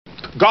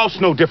Golf's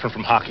no different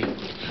from hockey.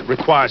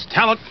 Requires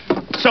talent,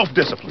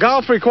 self-discipline.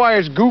 Golf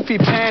requires goofy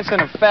pants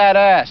and a fat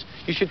ass.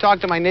 You should talk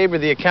to my neighbor,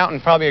 the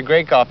accountant, probably a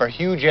great golfer,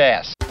 huge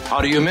ass.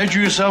 How do you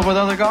measure yourself with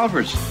other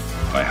golfers?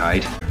 By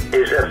height.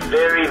 Is a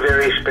very,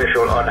 very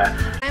special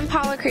honor. I'm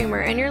Paula Creamer,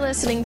 and you're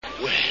listening.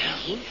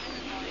 Well,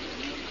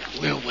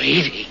 we're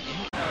waiting.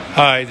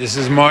 Hi, this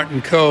is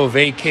Martin Cove,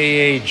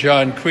 a.k.a.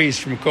 John Kreese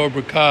from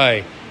Cobra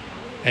Kai,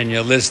 and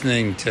you're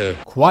listening to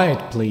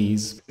Quiet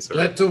Please.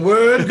 Let the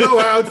word go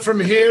out from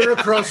here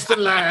across the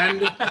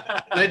land.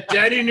 Let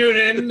Daddy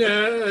Noonan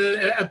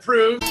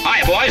approve.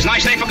 Hi, boys.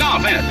 Nice day for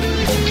golf, ain't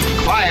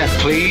it? Quiet,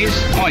 please.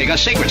 Oh, you got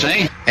secrets,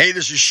 eh? Hey,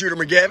 this is Shooter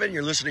McGavin.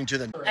 You're listening to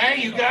the...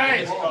 Hey, you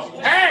guys.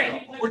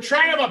 Hey, we're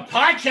trying to have a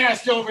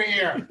podcast over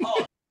here.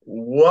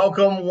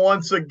 Welcome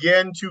once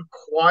again to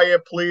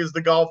Quiet Please,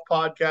 the golf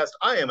podcast.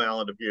 I am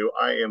Alan DePew.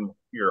 I am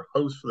your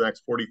host for the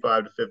next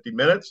 45 to 50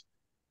 minutes.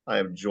 I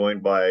am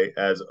joined by,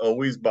 as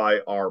always,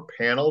 by our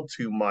panel.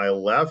 To my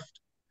left,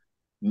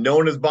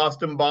 known as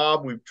Boston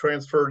Bob. We've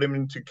transferred him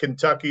into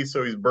Kentucky,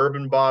 so he's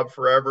Bourbon Bob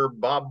forever.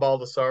 Bob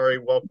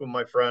Baldessari, welcome,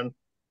 my friend.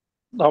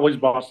 Always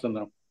Boston,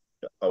 though.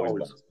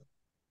 Always. Boston.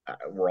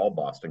 We're all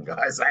Boston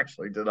guys,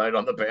 actually, tonight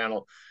on the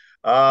panel.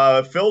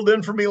 Filled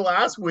in for me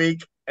last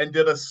week and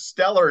did a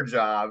stellar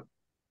job,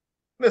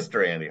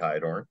 Mr. Andy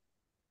Hydorn.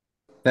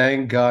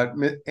 Thank God.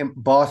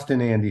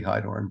 Boston Andy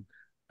Hydorn.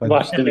 But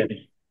Boston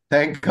Andy.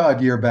 Thank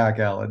God you're back,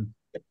 Alan.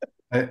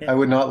 I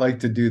would not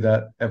like to do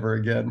that ever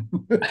again.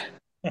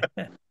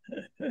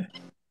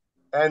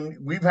 And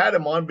we've had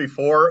him on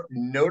before.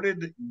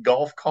 Noted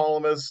golf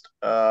columnist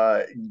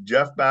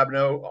Jeff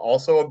Babineau,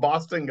 also a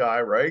Boston guy,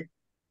 right?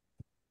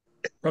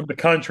 From the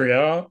country,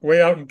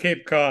 way out in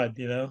Cape Cod,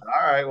 you know.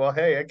 All right, well,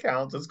 hey, it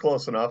counts. It's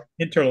close enough.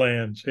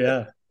 Hinterlands,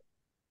 yeah.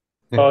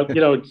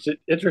 It's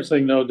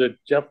interesting, though, that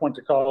Jeff went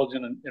to college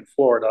in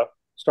Florida,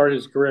 started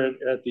his career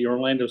at the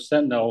Orlando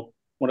Sentinel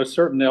when a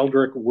certain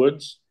Eldrick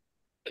Woods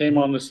came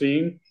on the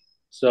scene.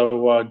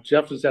 So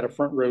Jeff has had a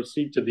front row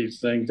seat to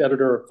these things.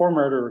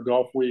 Former editor of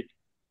Golf Week,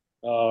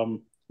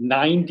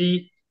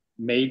 90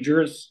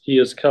 majors he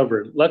has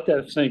covered. Let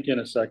that sink in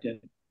a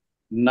second.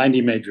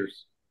 90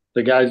 majors.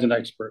 The guy's an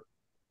expert.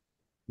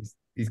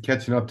 He's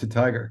catching up to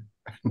Tiger.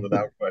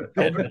 Without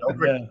question.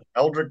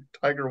 Eldrick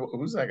Tiger,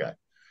 who's that guy?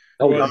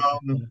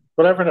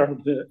 Whatever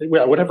happened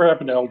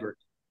to Eldrick?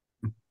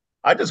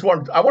 I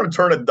want to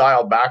turn a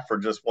dial back for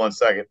just 1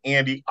 second.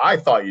 Andy, I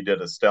thought you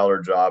did a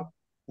stellar job.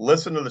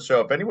 Listen to the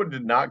show. If anyone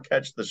did not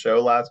catch the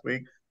show last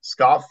week,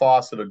 Scott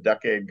Fawcett of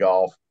Decade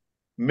Golf,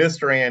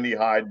 Mr. Andy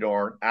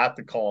Hydorn at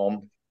the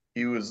Calm.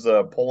 He was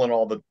pulling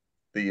all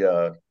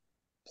the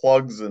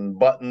plugs and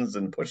buttons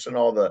and pushing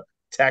all the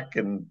tech,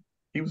 and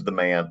he was the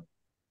man.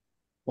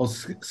 Well,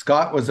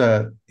 Scott was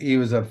a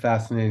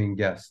fascinating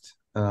guest.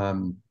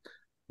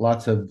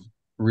 Lots of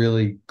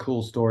really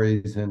cool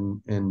stories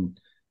and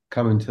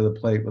coming to the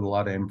plate with a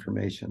lot of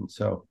information.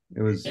 So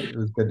it was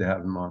good to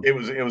have him on. It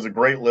was a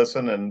great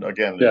listen. And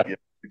again,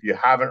 if you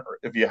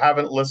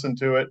haven't listened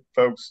to it,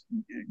 folks,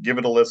 give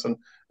it a listen.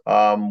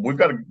 We've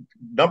got a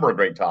number of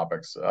great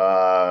topics.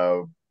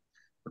 We're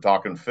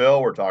talking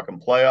Phil, we're talking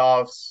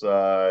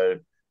playoffs.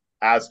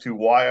 As to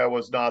why I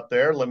was not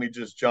there, let me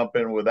just jump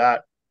in with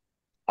that.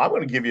 I'm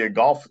going to give you a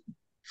golf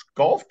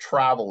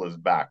travel is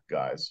back,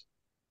 guys.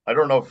 I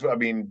don't know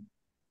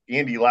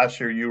Andy, last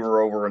year you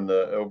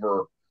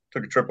were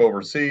took a trip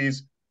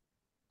overseas.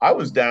 I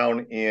was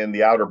down in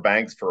the Outer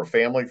Banks for a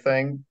family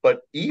thing,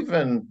 but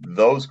even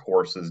those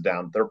courses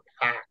down, they're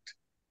packed.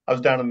 I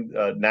was down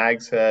in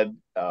Nags Head,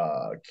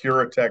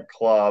 Curatech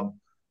Club.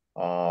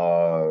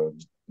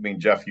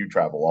 Jeff, you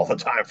travel all the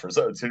time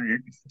to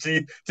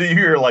you,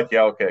 you're like,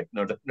 yeah, okay,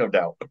 no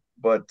doubt.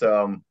 But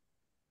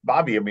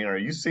Bobby, are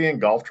you seeing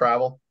golf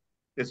travel?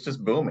 It's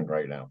just booming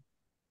right now.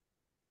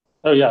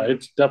 Oh yeah,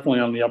 it's definitely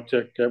on the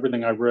uptick.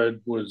 Everything I've read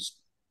was,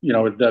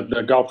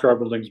 the golf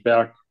traveling's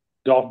back.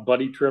 Golf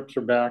buddy trips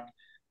are back.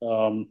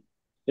 And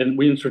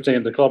we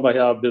saying the club I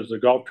have, there's a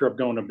golf trip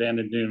going to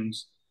Bandon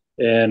Dunes,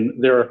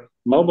 and they're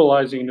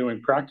mobilizing,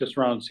 doing practice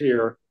rounds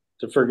here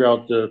to figure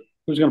out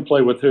who's going to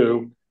play with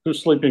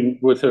who's sleeping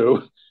with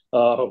who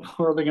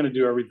are they going to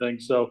do everything.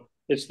 So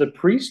it's the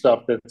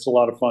pre-stuff that's a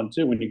lot of fun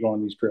too when you go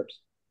on these trips.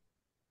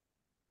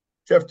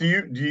 Jeff, do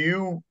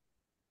you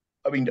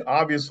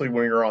obviously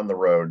when you're on the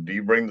road, do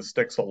you bring the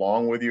sticks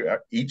along with you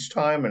each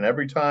time and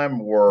every time?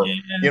 Or,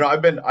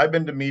 I've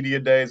been to media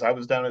days. I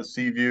was down at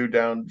Seaview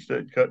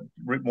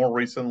more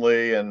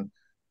recently, and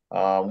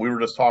we were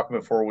just talking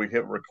before we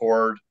hit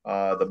record,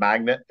 the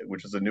Magnet,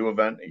 which is a new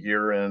event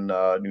here in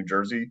New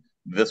Jersey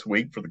this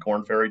week for the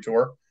Corn Ferry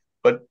Tour.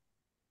 But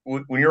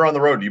when you're on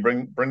the road, do you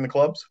bring the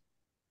clubs?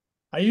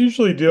 I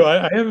usually do.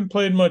 I haven't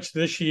played much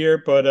this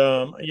year, but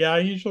I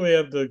usually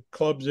have the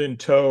clubs in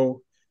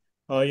tow.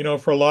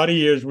 For a lot of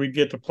years, we'd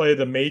get to play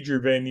the major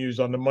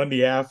venues on the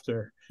Monday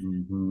after.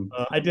 Mm-hmm.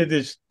 I did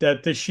this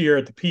year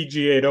at the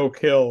PGA at Oak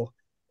Hill.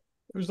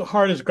 It was the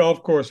hardest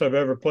golf course I've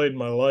ever played in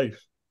my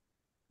life.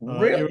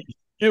 Really?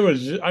 It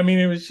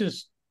was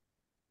just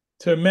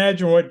to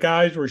imagine what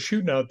guys were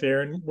shooting out there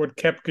and what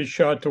Koepka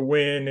shot to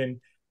win. And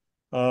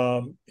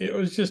It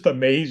was just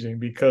amazing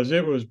because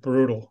it was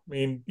brutal. I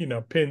mean,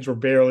 pins were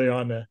barely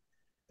on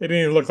they didn't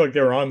even look like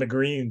they were on the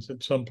greens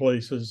at some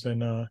places.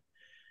 And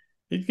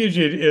it gives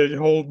you a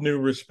whole new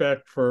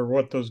respect for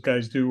what those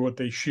guys do, what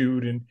they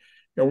shoot. And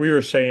we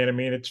were saying, I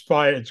mean,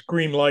 it's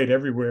green light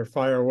everywhere,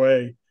 fire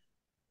away.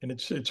 And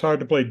it's hard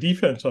to play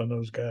defense on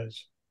those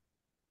guys.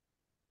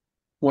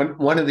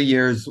 One of the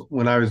years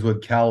when I was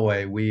with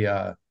Callaway, we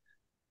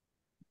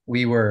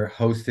were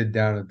hosted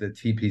down at the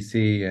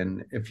TPC,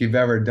 and if you've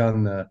ever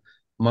done the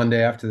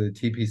Monday after the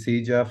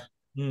TPC, Jeff,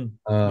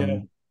 Yeah.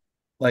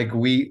 like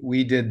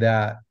we did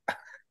that.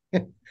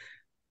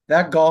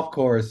 That golf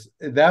course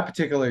that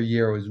particular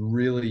year was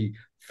really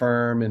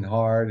firm and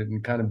hard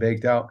and kind of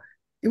baked out.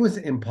 It was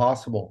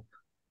impossible,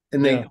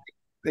 and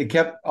they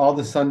kept all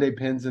the Sunday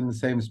pins in the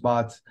same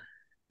spots.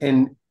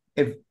 And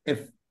if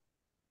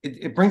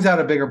it brings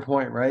out a bigger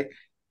point, right?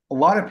 A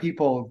lot of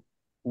people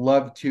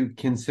love to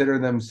consider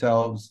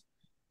themselves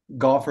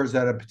golfers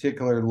at a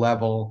particular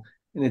level,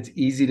 and it's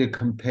easy to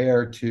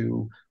compare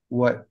to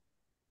what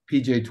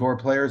PGA Tour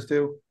players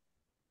do.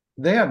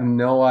 They have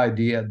no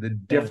idea the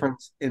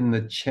difference in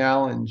the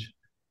challenge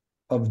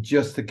of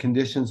just the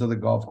conditions of the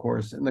golf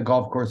course and the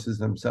golf courses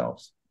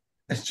themselves.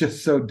 It's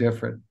just so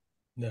different.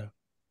 Yeah.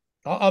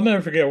 I'll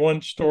never forget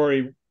one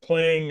story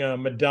playing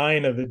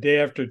Medina the day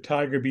after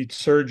Tiger beat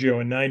Sergio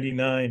in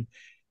 '99.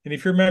 And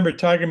if you remember,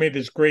 Tiger made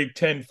this great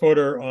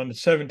 10-footer on the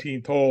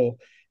 17th hole.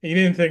 And you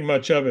didn't think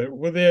much of it.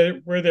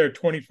 We're there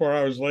 24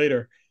 hours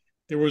later.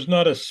 There was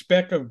not a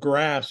speck of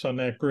grass on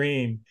that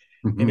green.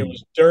 And it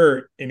was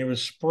dirt, and it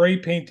was spray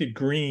painted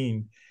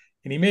green.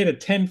 And he made a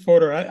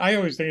 10-footer. I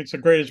always think it's the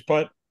greatest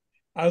putt.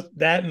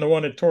 That and the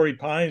one at Torrey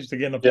Pines to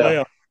get in the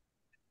playoff.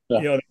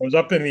 It was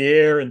up in the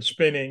air and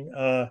spinning.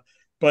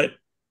 But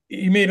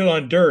he made it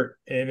on dirt,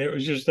 and it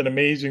was just an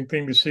amazing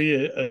thing to see.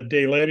 A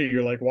day later,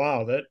 you're like,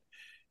 wow,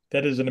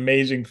 that is an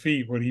amazing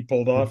feat what he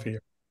pulled off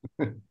here.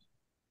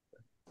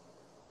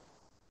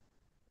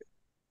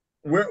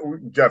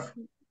 Jeff,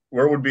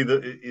 where would be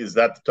is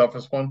that the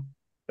toughest one?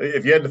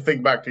 If you had to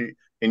think back to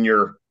in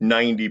your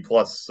 90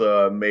 plus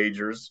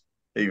majors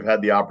that you've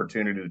had the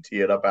opportunity to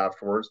tee it up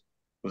afterwards,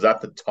 was that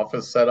the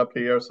toughest setup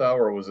here, Sal,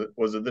 or was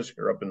it this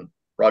year up in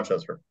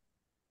Rochester?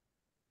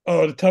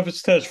 Oh, the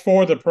toughest test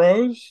for the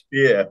pros?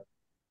 Yeah.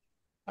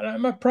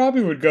 I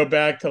probably would go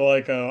back to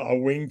like a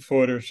wing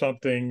foot or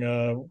something.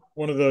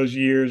 One of those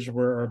years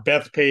or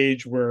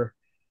Bethpage where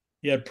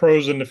you had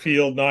pros in the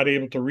field not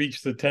able to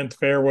reach the 10th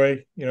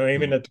fairway,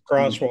 aiming at the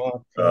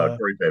crosswalk.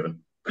 Corey Pavin.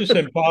 Just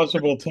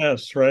impossible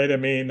tests, right? I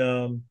mean,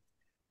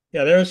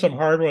 there are some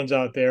hard ones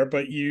out there,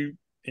 but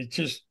it's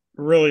just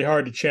really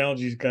hard to challenge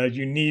these guys.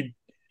 You need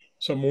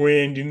some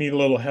wind, you need a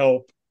little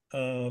help.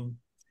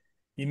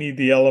 You need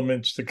the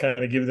elements to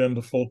kind of give them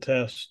the full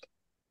test.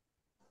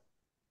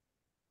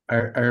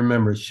 I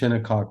remember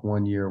Shinnecock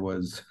one year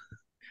was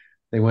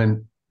they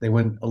went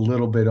a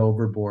little bit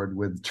overboard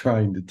with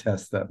trying to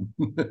test them.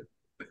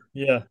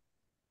 Yeah.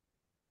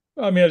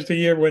 I mean, it was the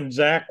year when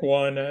Zach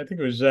won. I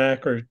think it was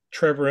Zach or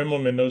Trevor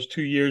Immelman, those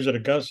 2 years at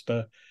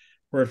Augusta,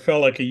 where it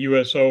felt like a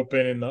U.S.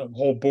 Open and the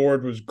whole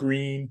board was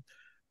green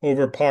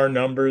over par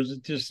numbers.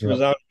 It just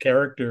was out of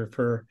character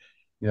for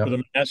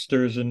the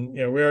Masters. And,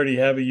 we already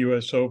have a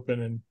U.S.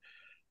 Open,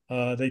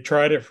 and they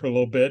tried it for a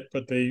little bit,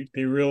 but they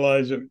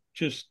realized it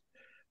just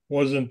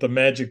wasn't the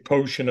magic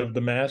potion of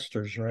the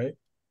Masters, right?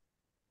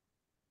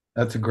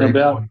 That's a great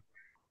point.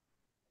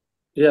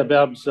 Yeah,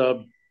 Babs,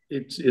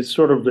 it's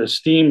sort of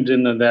esteemed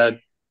in that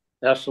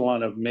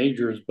echelon of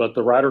majors, but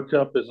the Ryder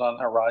Cup is on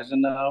the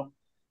horizon now.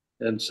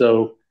 And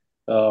so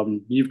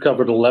you've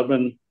covered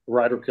 11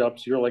 Ryder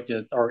Cups. You're like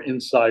our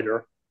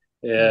insider.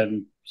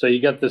 And so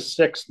you got the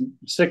six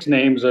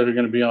names that are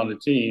going to be on the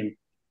team.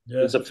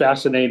 Yeah. It's a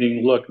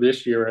fascinating look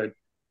this year at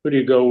who do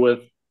you go with.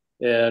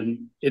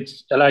 And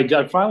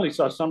I finally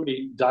saw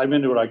somebody dive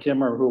into it. I can't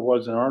remember who it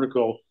was, an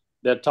article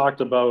that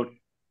talked about,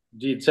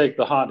 do you take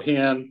the hot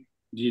hand?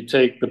 Do you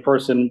take the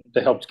person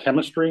that helps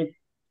chemistry,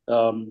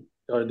 or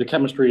the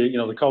chemistry,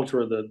 the culture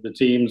of the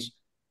teams?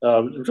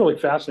 It's really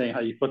fascinating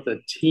how you put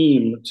the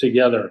team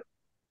together.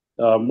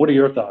 What are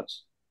your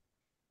thoughts?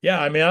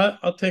 Yeah, I mean,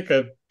 I'll take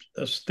a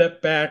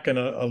step back and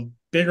a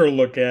bigger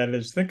look at it.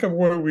 Is think of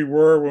where we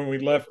were when we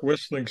left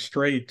Whistling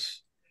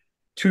Straits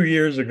 2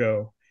 years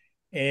ago.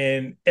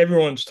 And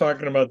everyone's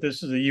talking about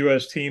this is a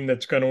U.S. team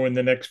that's going to win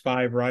the next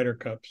 5 Ryder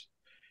Cups.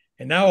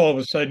 And now all of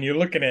a sudden you're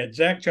looking at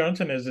Zach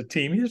Johnson as a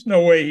team. There's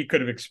no way he could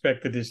have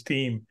expected his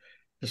team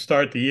to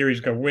start the year. He's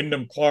got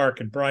Wyndham Clark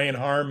and Brian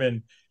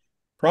Harman,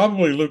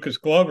 probably Lucas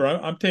Glover.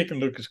 I'm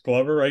taking Lucas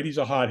Glover, right? He's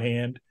a hot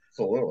hand.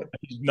 Absolutely.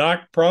 He's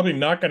probably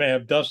not going to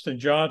have Dustin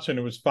Johnson,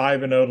 who was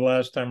 5-0 the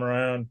last time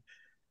around,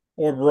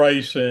 or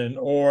Bryson,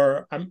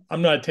 or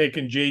I'm not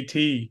taking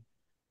JT.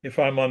 If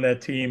I'm on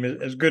that team,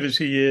 as good as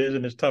he is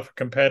and as tough a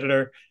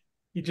competitor,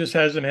 he just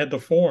hasn't had the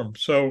form.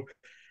 So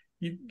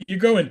you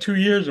go in 2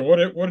 years, and what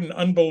an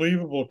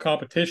unbelievable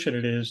competition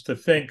it is to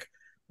think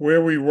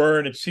where we were,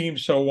 and it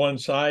seems so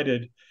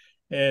one-sided.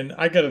 And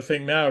I got to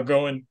think now,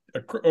 going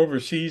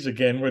overseas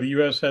again, where the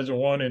U.S. hasn't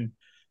won in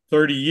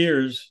 30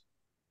 years,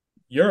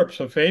 Europe's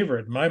a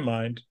favorite in my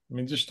mind. I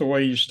mean, just the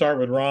way you start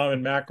with Rahm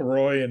and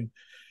McIlroy and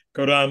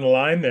go down the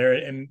line there,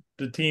 and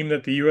the team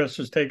that the U.S.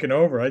 has taken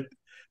over,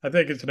 I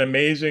think it's an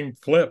amazing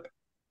flip.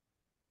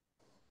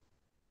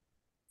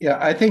 Yeah,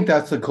 I think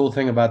that's the cool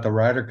thing about the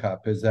Ryder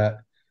Cup is that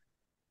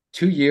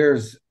 2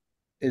 years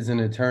is an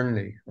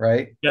eternity,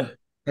 right? Yeah,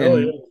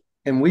 really And is.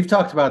 and we've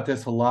talked about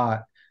this a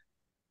lot,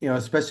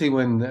 especially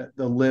when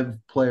the live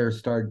players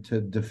started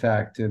to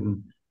defect,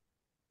 and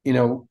you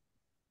know,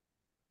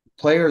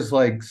 players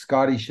like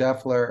Scotty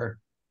Scheffler,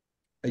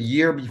 a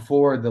year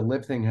before the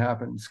live thing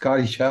happened,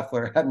 Scotty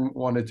Scheffler hadn't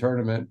won a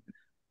tournament.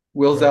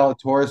 Will Right.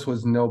 Zalatoris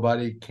was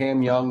nobody.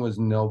 Cam Young was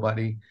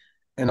nobody.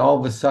 And all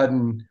of a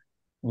sudden,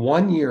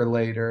 1 year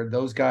later,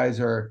 those guys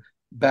are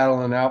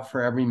battling out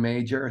for every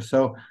major.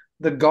 So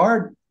the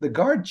guard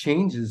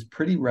changes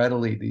pretty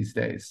readily these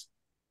days.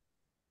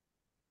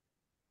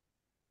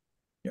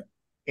 Yeah.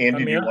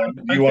 Andy, I mean,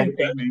 do I you want think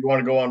that do you want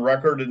to go on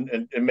record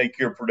and make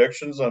your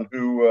predictions on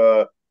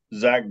who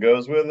Zach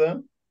goes with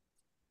then?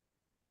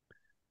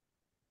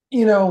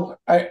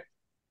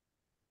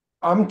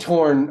 I'm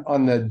torn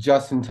on the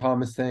Justin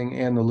Thomas thing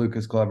and the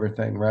Lucas Glover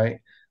thing, right?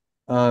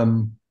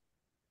 Um,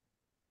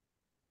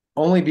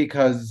 Only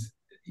because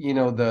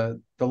the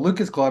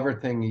Lucas Glover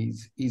thing,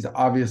 he's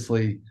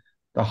obviously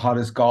the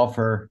hottest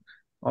golfer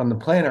on the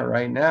planet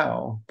right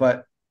now.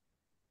 But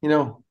you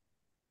know,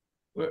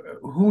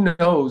 who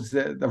knows?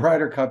 The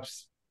Ryder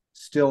Cup's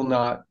still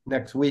not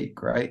next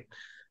week, right?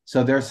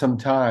 So there's some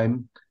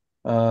time.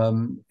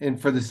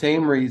 And for the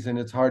same reason,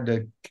 it's hard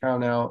to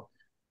count out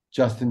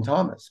Justin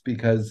Thomas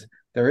because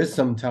there is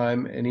some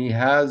time and he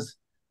has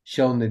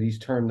shown that he's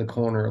turned the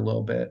corner a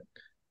little bit.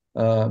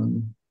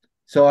 Um,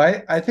 so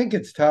I think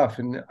it's tough,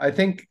 and I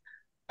think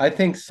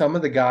some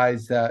of the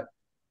guys that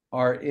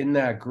are in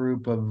that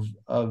group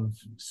of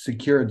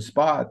secured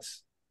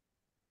spots,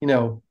 you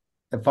know,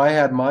 if I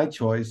had my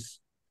choice,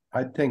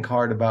 I'd think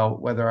hard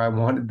about whether I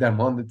wanted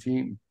them on the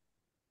team.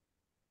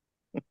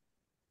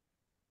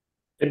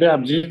 Hey,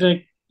 Bab, do you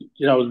think,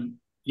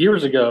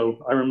 years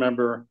ago, I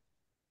remember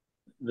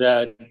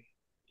that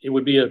it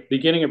would be a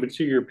beginning of a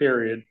 2 year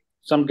period.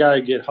 Some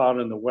guy get hot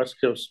in the West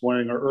Coast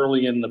swing or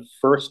early in the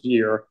first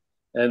year,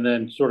 and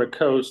then sort of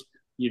coast.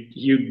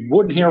 You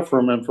wouldn't hear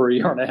from him for a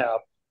year and a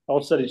half. All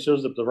of a sudden, he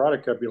shows up at the Ryder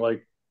Cup. You're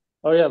like,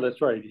 oh yeah,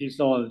 that's right. He's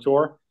still on the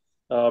tour.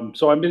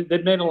 So I mean,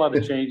 they've made a lot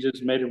of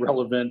changes, made it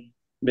relevant,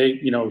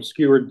 made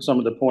skewered some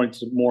of the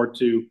points more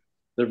to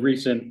the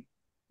recent.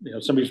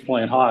 Somebody's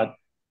playing hot,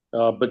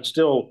 but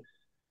still,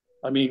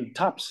 I mean,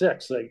 top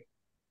six. Like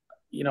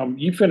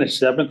you finish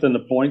seventh in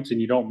the points and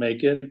you don't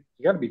make it,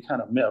 you got to be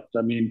kind of miffed.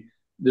 I mean,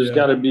 there's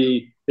got to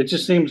be. It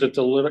just seems it's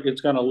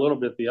gone a little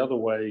bit the other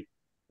way.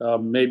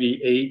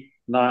 Maybe 8,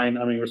 9.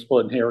 I mean, we're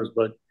splitting hairs,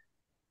 but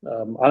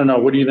I don't know.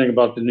 What do you think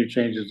about the new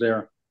changes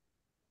there?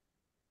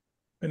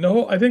 And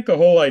I think the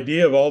whole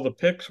idea of all the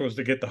picks was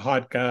to get the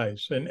hot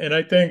guys, and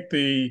I think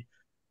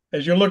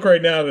as you look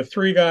right now, the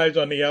three guys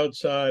on the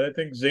outside, I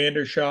think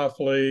Xander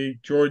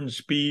Schauffele, Jordan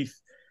Spieth,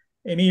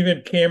 and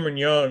even Cameron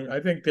Young, I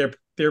think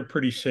they're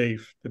pretty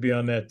safe to be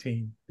on that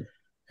team.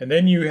 And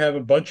then you have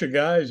a bunch of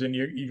guys, and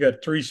you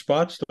got three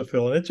spots to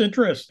fill, and it's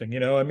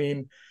interesting. I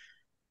mean,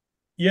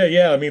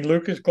 yeah. I mean,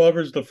 Lucas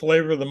Glover's the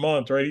flavor of the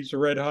month, right? He's a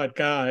red hot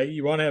guy.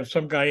 You want to have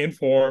some guy in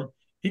for him.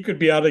 He could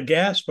be out of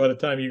gas by the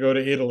time you go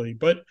to Italy.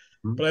 But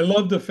I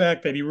love the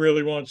fact that he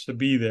really wants to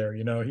be there.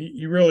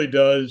 He really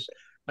does.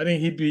 I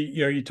think he'd be.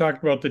 You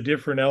talked about the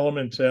different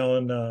elements,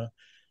 Alan. Do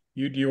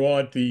you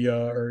want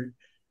or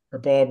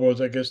Bob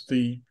was, I guess,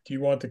 do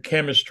you want the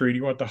chemistry? Do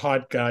you want the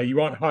hot guy? You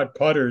want hot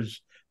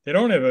putters? They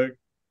don't have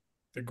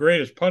the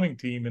greatest putting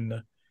team in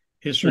the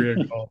history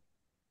of golf.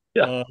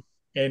 Yeah.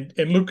 And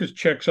Lucas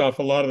checks off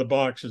a lot of the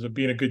boxes of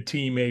being a good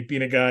teammate,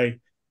 being a guy,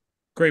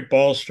 great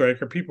ball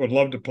striker. People would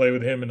love to play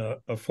with him in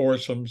a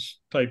foursomes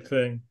type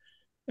thing.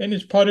 And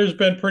his putter's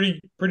been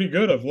pretty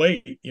good of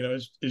late.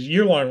 His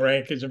year-long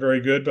rank isn't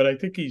very good, but I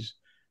think he's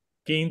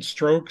gained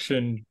strokes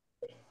in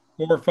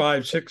 4,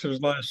 5, 6 of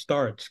his last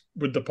starts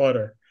with the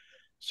putter.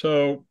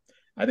 So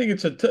I think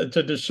it's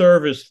a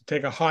disservice to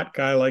take a hot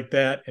guy like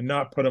that and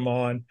not put him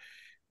on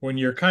when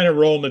you're kind of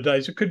rolling the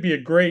dice. It could be a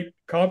great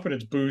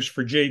confidence boost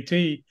for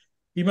JT.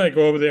 He might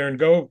go over there and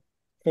go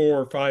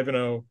 4 or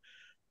 5-0,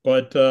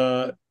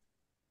 but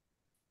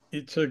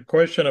it's a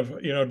question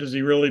of does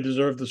he really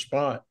deserve the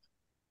spot?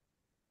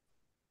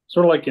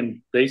 Sort of like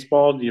in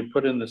baseball, do you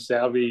put in the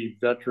savvy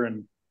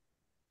veteran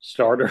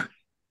starter,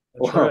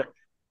 That's right.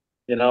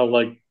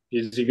 like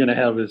is he going to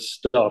have his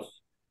stuff?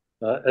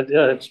 Yeah,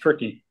 it's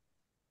tricky.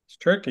 It's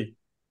tricky.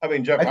 I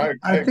mean, Jeff,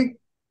 I think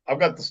I've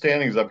got the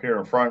standings up here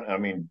in front. I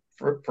mean,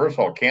 first of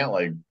all,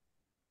 Cantlay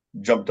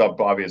jumped up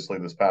obviously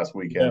this past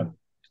weekend,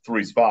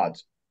 3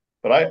 spots.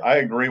 But I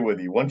agree with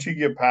you. Once you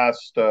get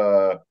past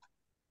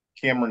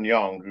Cameron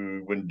Young,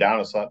 who went down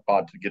a spot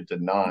to get to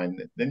 9,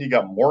 then you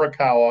got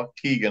Morikawa,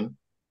 Keegan,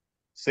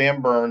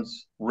 Sam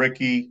Burns,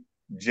 Ricky,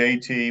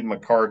 JT,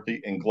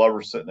 McCarthy, and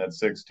Glover sitting at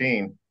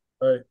 16.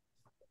 Right.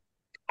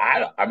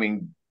 I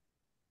mean,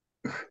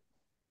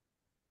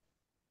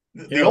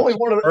 The only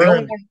one,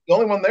 the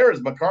only one there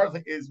is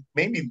McCarthy. Is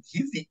maybe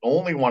he's the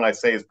only one I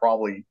say is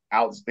probably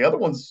out. The other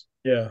ones,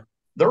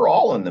 they're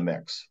all in the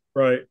mix,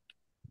 right?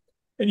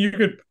 And you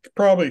could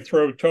probably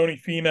throw Tony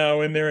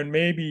Finau in there and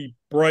maybe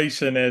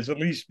Bryson as at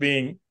least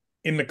being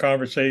in the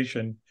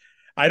conversation.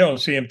 I don't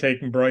see him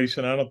taking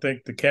Bryson. I don't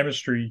think the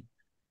chemistry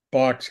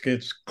box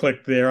gets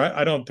clicked there.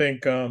 I don't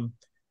think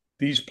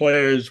these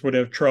players would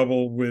have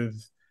trouble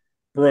with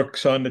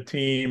Brooks on the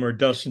team or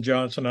Dustin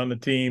Johnson on the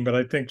team, but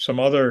I think some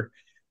other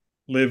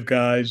live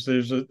guys,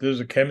 there's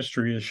a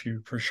chemistry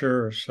issue for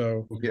sure.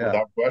 So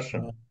without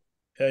question.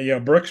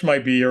 Brooks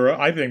might be, or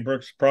I think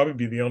Brooks would probably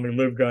be the only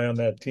live guy on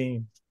that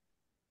team.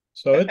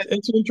 So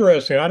it's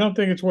interesting. I don't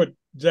think it's what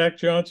Zach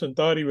Johnson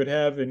thought he would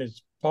have in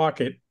his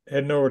pocket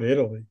heading over to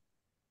Italy.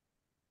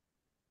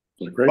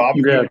 Great.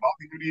 Bobby,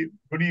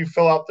 who do you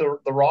fill out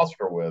the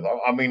roster with?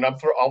 I mean,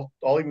 I'll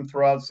even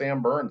throw out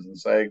Sam Burns and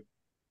say,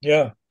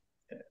 yeah.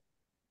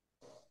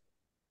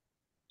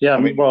 I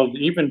mean, well,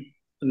 even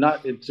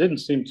not. It didn't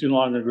seem too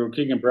long ago.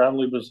 Keegan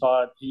Bradley was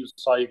hot. He was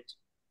psyched.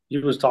 He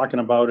was talking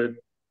about it.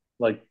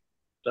 Like,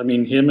 I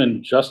mean, him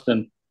and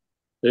Justin.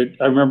 I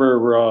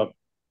remember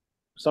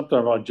something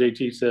about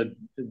JT said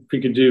if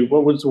he could do,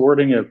 what was the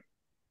wording of,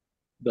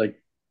 like,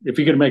 if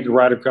he could make the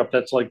Ryder Cup,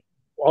 that's like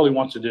all he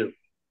wants to do.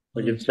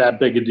 Like, it's that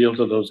big a deal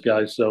to those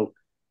guys. So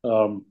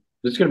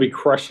it's going to be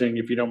crushing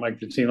if you don't make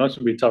the team. That's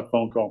going to be a tough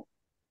phone call.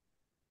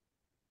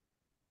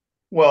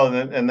 Well,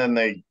 and then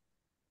they,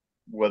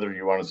 whether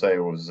you want to say it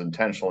was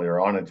intentionally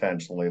or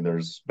unintentionally,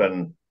 there's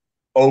been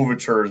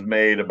overtures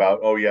made about,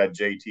 oh yeah,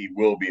 JT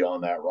will be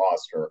on that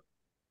roster.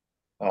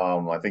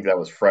 I think that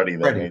was Freddie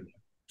that made.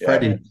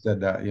 Freddie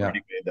said that. Yeah,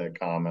 Freddie made that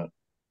comment.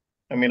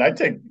 I mean, I'd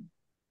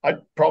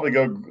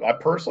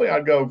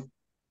go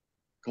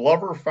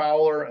Glover,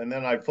 Fowler, and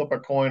then I'd flip a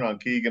coin on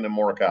Keegan and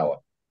Morikawa.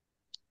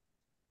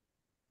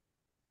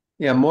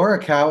 Yeah,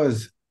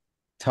 Morikawa's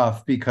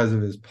tough because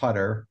of his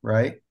putter,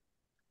 right?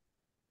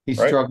 He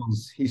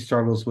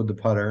struggles with the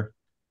putter,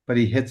 but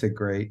he hits it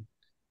great.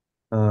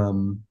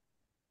 Yeah,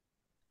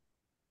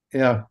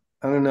 I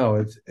don't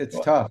know. It's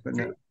tough.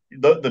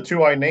 The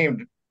two I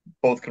named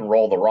both can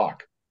roll the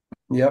rock.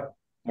 Yep.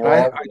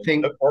 I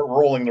think we're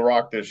rolling the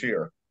rock this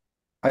year.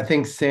 I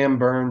think Sam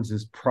Burns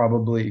is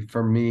probably,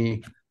 for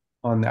me,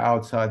 on the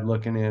outside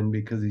looking in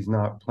because he's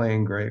not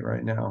playing great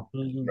right now.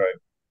 Mm-hmm. Right.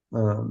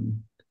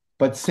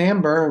 But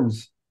Sam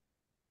Burns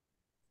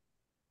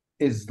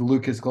is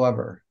Lucas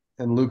Glover,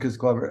 and Lucas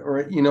Glover,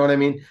 or you know what I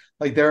mean?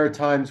 Like, there are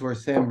times where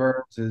Sam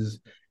Burns is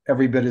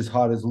every bit as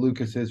hot as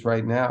Lucas is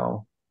right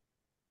now.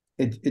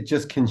 It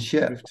just can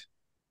shift.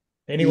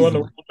 And he won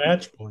the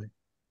match play.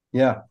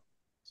 Yeah.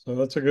 So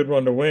that's a good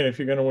one to win if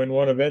you're going to win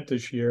one event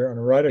this year on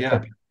a Ryder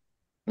Cup.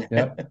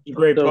 Yeah.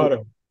 Great putter.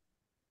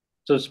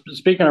 So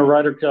speaking of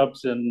Ryder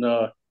Cups and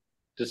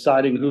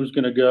deciding who's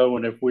going to go,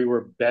 and if we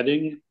were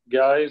betting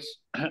guys,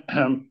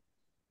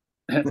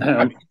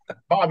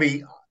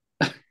 Bobby,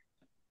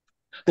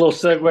 little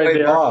segue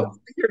there. Bob.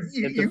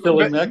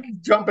 You're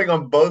jumping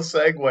on both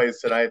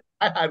segues tonight.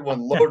 I had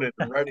one loaded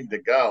and ready to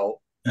go.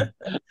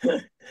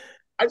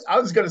 I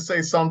was going to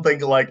say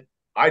something like,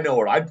 I know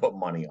what I'd put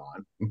money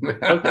on.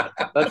 Okay,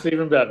 that's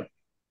even better.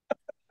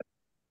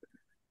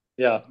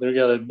 Yeah,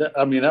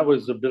 I mean, that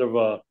was a bit of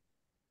a.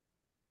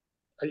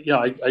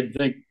 I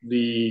think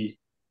the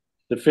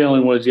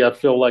feeling was,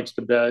 Phil likes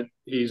to bet.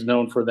 He's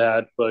known for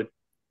that. But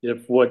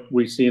if what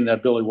we see in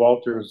that Billy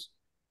Walters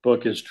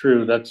book is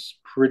true, that's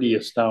pretty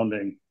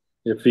astounding.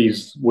 If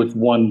he's with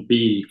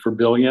 1B for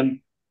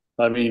billion,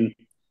 I mean,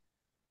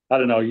 I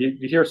don't know. You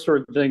hear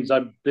certain things.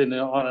 I've been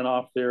on and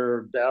off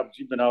there. Babs,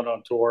 you've been out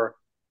on tour.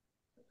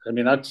 I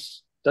mean,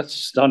 that's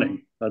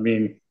stunning. I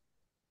mean,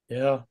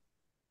 yeah,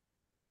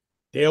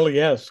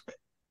 Daly-esque.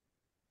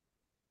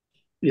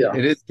 Yeah,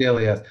 it is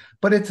Daly-esque.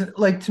 But it's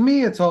like, to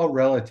me, it's all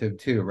relative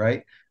too,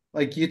 right?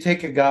 Like, you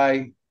take a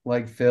guy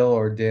like Phil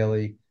or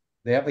Daly,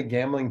 they have a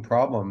gambling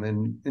problem,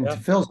 and to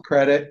Phil's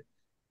credit,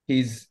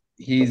 he's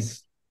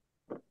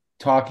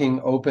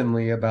talking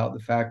openly about the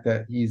fact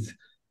that he's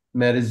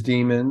met his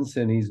demons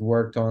and he's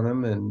worked on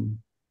them and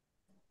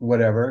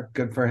whatever.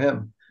 Good for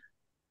him.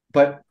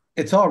 But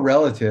it's all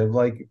relative.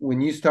 Like,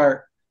 when you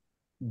start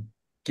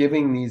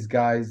giving these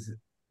guys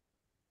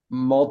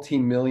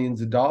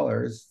multi-millions of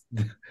dollars,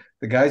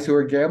 the guys who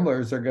are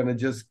gamblers are going to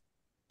just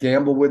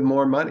gamble with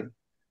more money.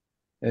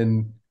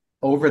 And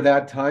over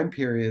that time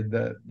period,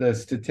 the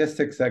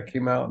statistics that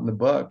came out in the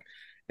book,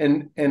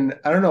 and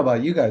I don't know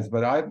about you guys,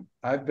 but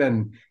I've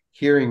been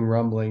hearing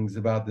rumblings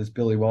about this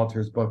Billy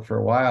Walters book for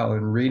a while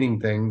and reading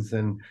things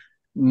and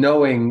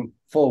knowing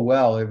full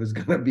well it was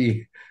going to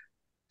be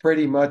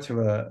pretty much of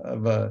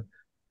a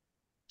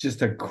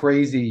just a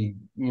crazy,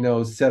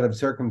 set of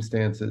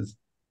circumstances.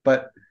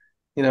 But,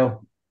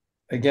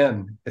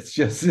 again, it's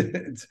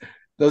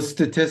those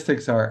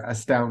statistics are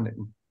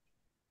astounding.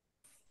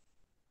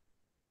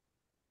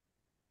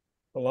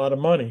 A lot of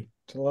money.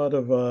 It's a lot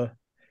of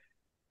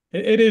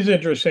it is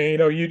interesting.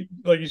 You,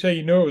 like you say,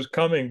 it was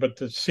coming, but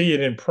to see it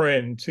in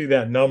print and see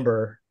that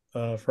number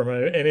from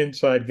an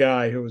inside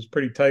guy who was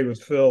pretty tight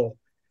with Phil,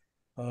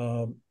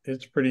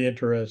 It's pretty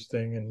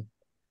interesting. And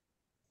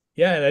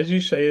yeah, and as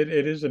you say, it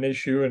is an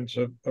issue and it's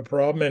a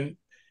problem. And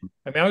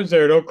I mean, I was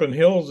there at Oakland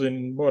Hills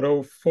in what,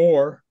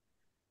 '04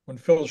 when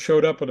Phil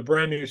showed up with a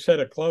brand new set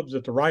of clubs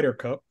at the Ryder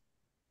Cup.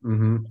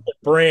 Mm-hmm.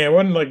 Brand. It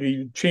wasn't like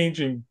he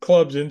changing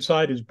clubs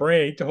inside his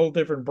brand. He's a whole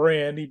different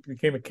brand. He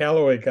became a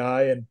Callaway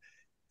guy, and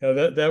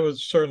that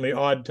was certainly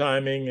odd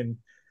timing and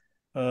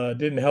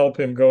didn't help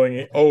him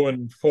going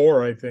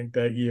 0-4, I think,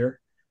 that year.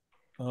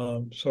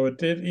 So it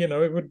did,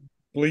 it would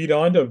bleed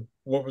on to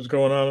what was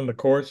going on in the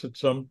course at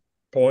some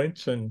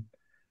points, and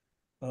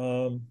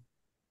um,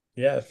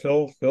 yeah,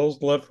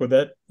 Phil's left with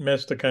that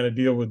mess to kind of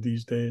deal with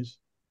these days.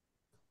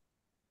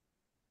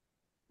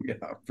 Yeah,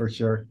 for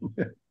sure.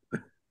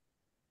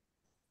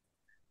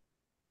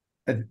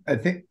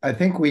 I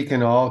think we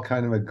can all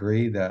kind of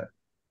agree that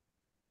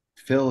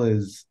Phil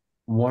is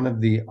one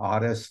of the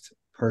oddest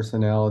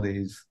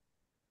personalities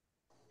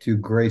to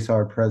grace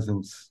our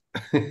presence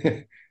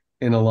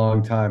in a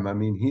long time. I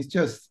mean, he's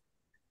just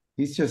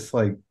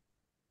like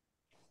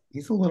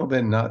he's a little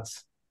bit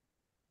nuts.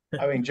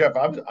 I mean, Jeff,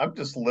 I'm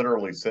just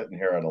literally sitting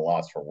here at a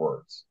loss for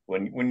words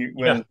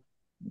Yeah.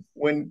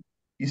 when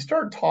you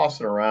start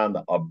tossing around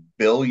 $1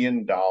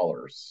 billion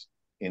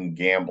in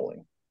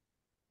gambling.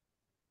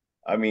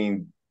 I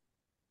mean,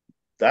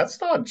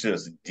 that's not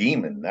just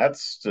demon.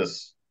 That's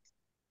just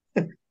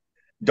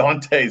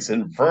Dante's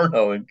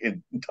Inferno Yeah.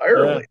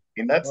 entirely. I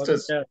mean, that's Well,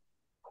 just. yeah.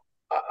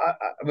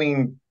 I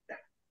mean,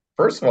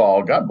 first of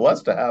all, God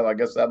bless to have, I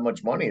guess, that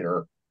much money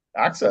or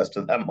access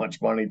to that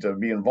much money to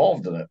be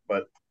involved in it.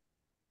 But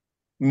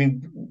I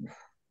mean,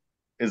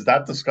 is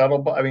that the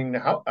scuttlebutt? I mean,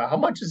 how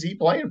much is he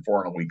playing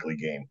for in a weekly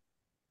game?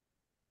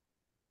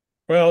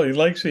 Well, he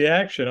likes the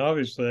action,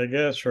 obviously, I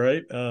guess,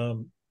 right?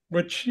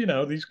 Which,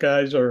 these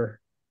guys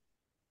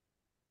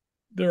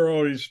they're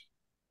always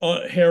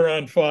hair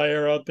on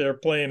fire out there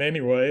playing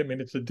anyway. I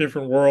mean, it's a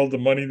different world, the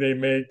money they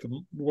make,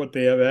 what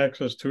they have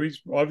access to.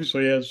 He's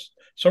obviously has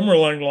somewhere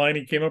along the line,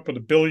 he came up with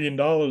 $1 billion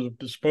of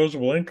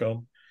disposable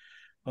income.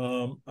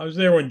 I was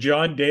there when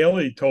John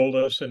Daly told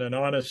us in an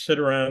honest sit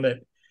around that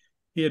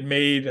he had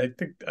made, I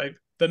think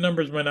the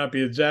numbers might not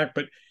be exact,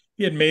 but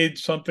he had made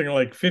something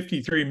like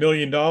 $53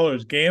 million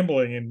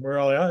gambling. And we're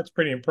all like, oh, that's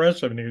pretty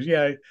impressive. And he goes,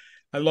 yeah,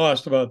 I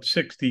lost about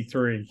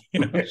 63,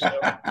 so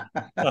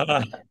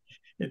uh,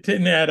 it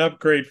didn't add up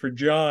great for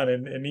John.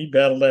 And he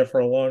battled that for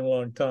a long,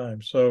 long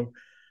time. So,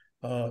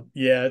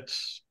 yeah,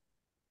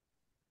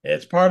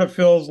 it's part of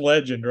Phil's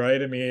legend,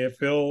 right? I mean,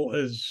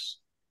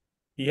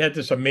 he had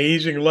this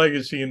amazing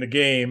legacy in the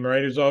game,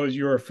 right? It was always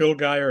you're a Phil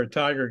guy or a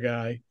Tiger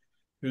guy.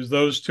 It was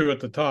those two at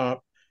the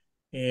top.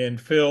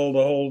 And Phil,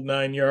 the whole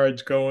 9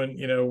 yards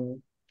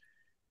going,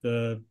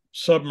 the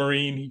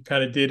submarine he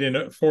kind of did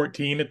in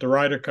 14 at the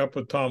Ryder Cup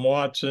with Tom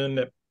Watson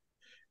that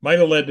might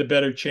have led to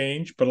better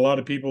change, but a lot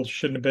of people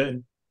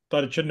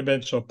thought it shouldn't have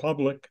been so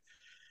public,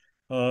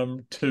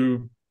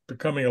 to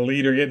becoming a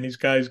leader, getting these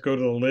guys go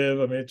to the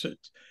live. I mean,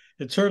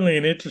 it's certainly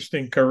an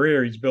interesting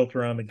career he's built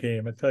around the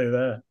game. I tell you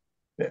that.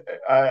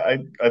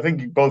 I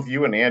think both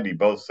you and Andy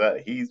both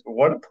said he's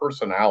what a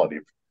personality.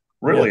 Yeah.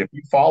 Really, if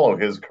you follow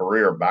his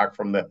career back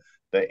from the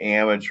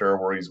amateur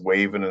where he's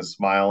waving and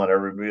smiling at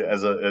everybody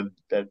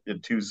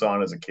at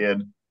Tucson as a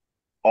kid,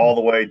 all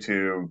the way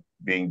to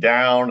being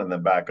down and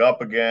then back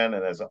up again,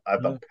 and as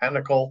at the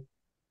pinnacle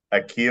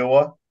at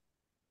Kiowa,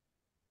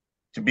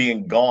 to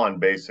being gone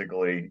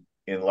basically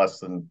in less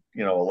than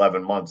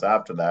 11 months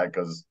after that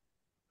because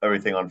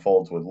everything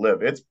unfolds with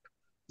Liv. It's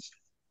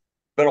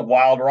been a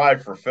wild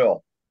ride for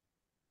Phil.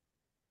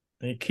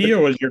 And Kia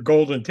was your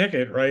golden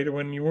ticket, right?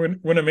 When you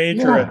win a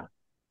major at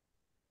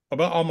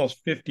about almost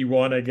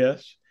 51, I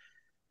guess.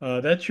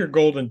 That's your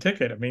golden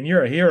ticket. I mean,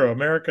 you're a hero.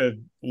 America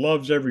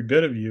loves every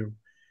bit of you.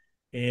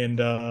 And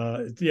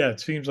yeah, it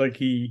seems like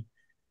doing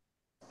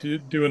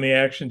the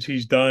actions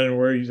he's done and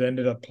where he's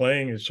ended up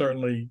playing is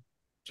certainly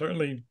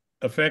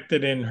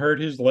affected and hurt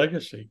his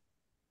legacy.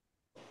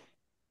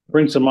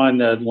 Brings to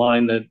mind that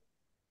line that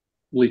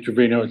Lee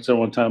Trevino had said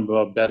one time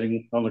about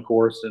betting on the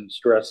course and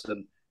stress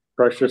and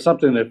pressure,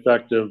 something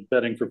effective,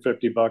 betting for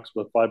 $50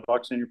 with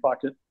 $5 in your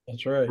pocket.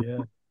 That's right. Yeah.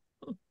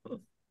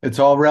 It's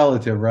all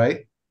relative,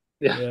 right?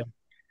 Yeah.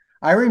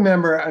 I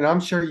remember, and I'm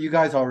sure you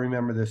guys all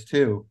remember this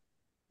too.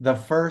 The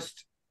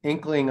first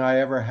inkling I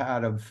ever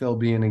had of Phil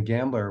being a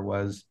gambler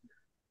was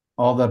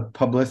all the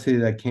publicity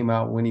that came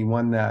out when he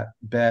won that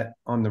bet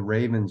on the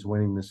Ravens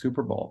winning the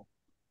Super Bowl.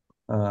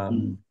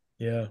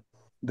 Yeah.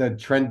 The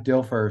Trent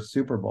Dilfer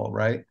Super Bowl,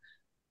 right?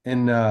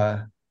 And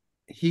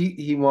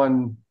he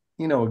won,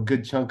 a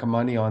good chunk of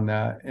money on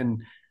that.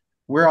 And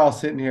we're all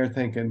sitting here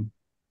thinking,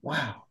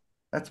 wow,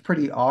 that's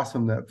pretty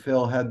awesome that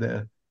Phil had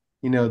the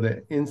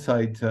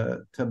insight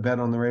to bet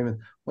on the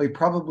Ravens. Well, he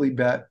probably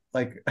bet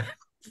like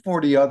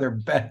 40 other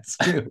bets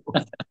too.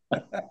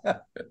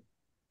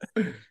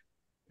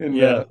 And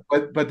yeah.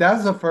 But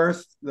that's the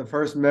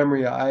first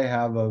memory I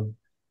have of,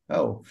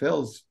 oh,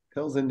 Phil's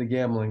into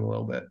gambling a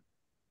little bit.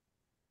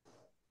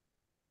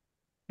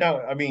 No,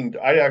 I mean,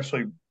 I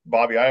actually,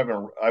 Bobby, I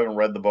haven't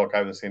read the book. I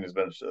haven't seen as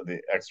much of the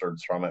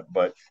excerpts from it,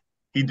 but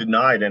he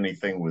denied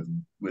anything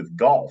with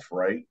golf,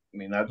 right? I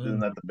mean, isn't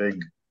that the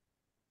big?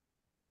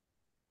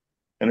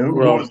 And who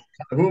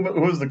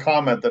was the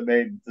comment that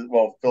made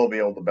Phil be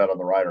able to bet on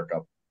the Ryder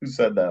Cup? Who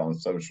said that on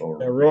social?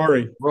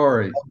 Rory.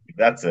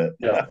 That's it.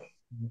 Yeah.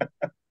 I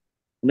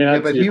mean, yeah,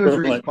 but he was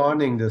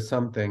responding to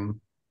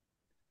something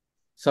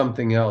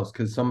else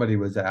because somebody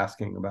was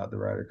asking about the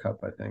Ryder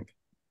Cup, I think.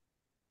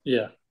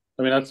 Yeah.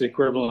 I mean, that's the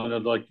equivalent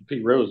of like the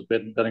Pete Rose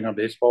betting on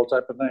baseball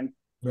type of thing.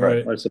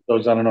 Right. I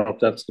suppose. I don't know if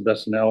that's the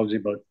best analogy,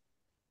 but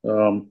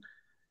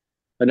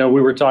I know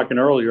we were talking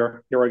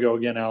earlier. Here I go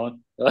again,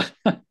 Alan.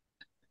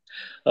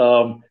 That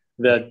on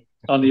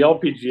the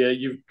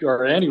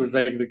LPGA, Andy was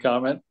making the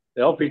comment.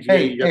 The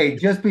LPGA. Hey,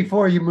 just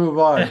before you move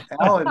on,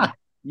 Alan,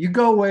 you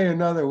go away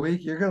another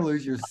week, you're going to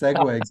lose your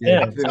segue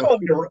game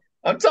too.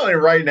 I'm telling you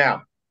right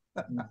now,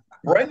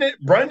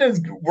 Brendan's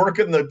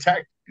working the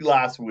tech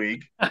last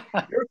week.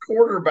 You're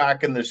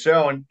quarterback in the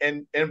show,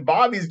 and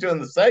Bobby's doing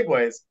the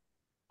segues.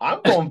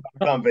 I'm going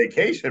back on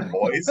vacation,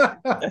 boys.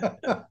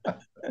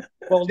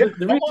 Well, Jim,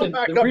 come on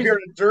back up here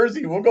to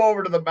Jersey. We'll go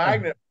over to the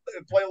Magnet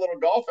and play a little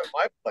golf at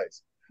my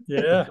place.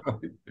 Yeah.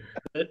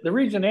 The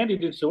reason Andy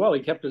did so well,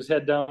 he kept his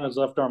head down, his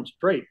left arm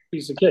straight.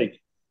 Piece of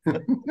cake. That's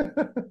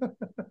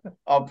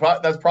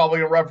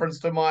probably a reference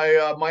to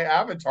my my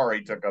avatar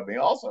he took of me,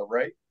 also,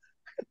 right?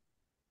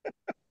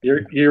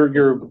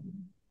 You're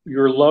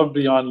loved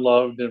beyond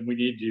loved, and we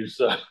need you.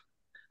 So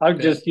I'm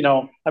just,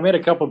 I made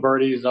a couple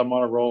birdies. I'm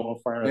on a roll.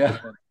 I'm firing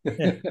up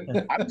this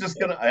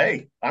one.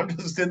 I'm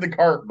just in the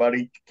cart,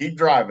 buddy. Keep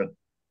driving.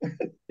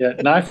 Yeah,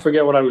 and I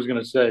forget what I was going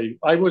to say.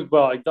 I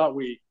thought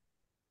we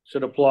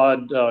should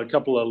applaud a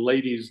couple of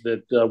ladies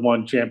that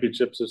won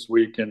championships this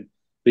week, and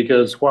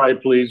because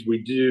quiet please, we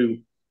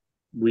do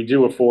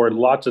afford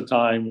lots of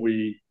time.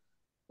 We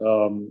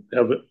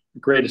have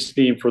great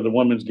esteem for the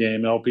women's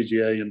game,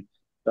 LPGA, and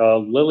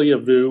Lilia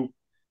Vu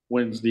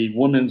wins the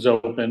Women's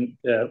Open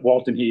at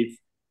Walton Heath.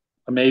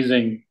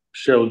 Amazing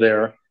show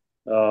there.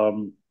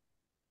 And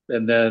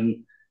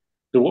then,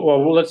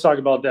 let's talk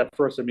about that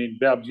first. I mean,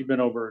 Babs, you've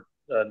been over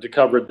to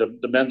cover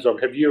the men's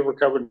Open. Have you ever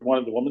covered one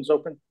of the women's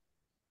Open?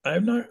 I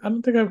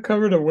don't think I've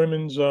covered a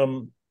women's.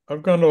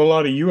 I've gone to a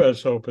lot of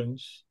U.S.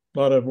 Opens, a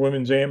lot of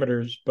women's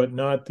amateurs, but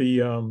not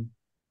the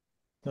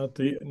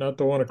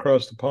one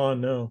across the pond.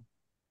 No.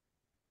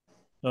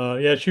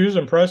 Yeah, she was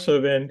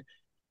impressive, and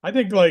I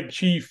think like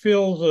she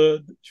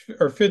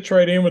fits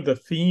right in with the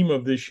theme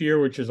of this year,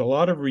 which is a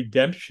lot of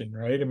redemption,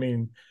 right? I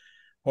mean,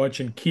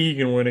 watching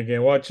Keegan win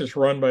again, watch this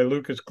run by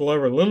Lucas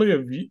Glover,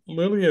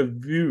 Lilia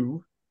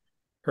Vu.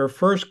 Her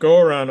first go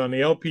around on the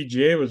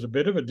LPGA was a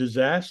bit of a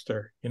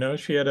disaster.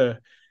 She had a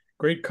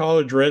great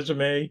college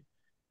resume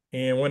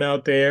and went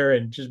out there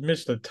and just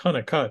missed a ton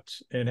of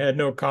cuts and had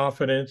no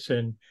confidence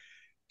and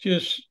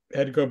just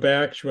had to go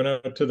back. She went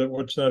out to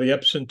what's now the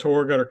Epson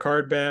Tour, got her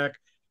card back,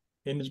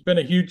 and it's been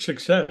a huge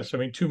success. I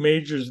mean, 2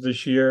 majors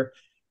this year.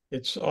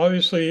 It's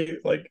obviously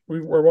like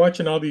we're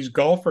watching all these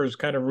golfers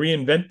kind of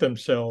reinvent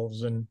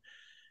themselves, and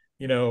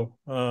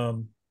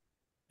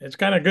it's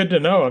kind of good to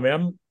know. I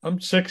mean, I'm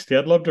 60.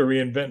 I'd love to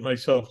reinvent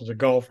myself as a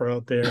golfer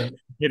out there and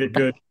get it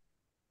good.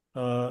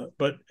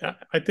 But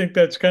I think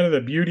that's kind of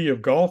the beauty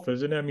of golf,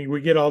 isn't it? I mean, we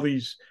get all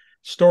these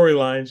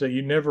storylines that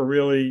you never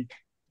really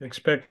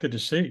expected to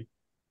see.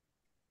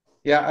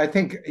 Yeah, I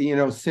think,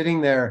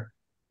 sitting there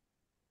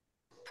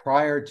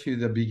prior to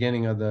the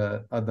beginning of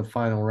the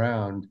final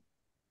round,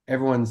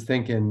 everyone's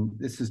thinking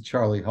this is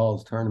Charlie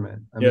Hall's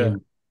tournament. I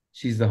mean,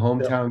 she's the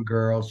hometown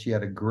girl. She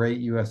had a great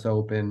US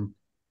Open.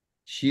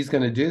 She's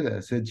going to do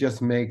this. It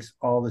just makes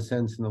all the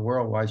sense in the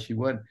world why she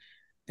would.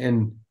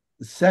 And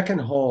the second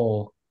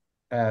hole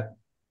at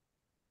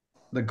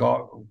the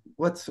golf,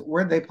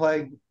 where'd they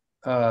play?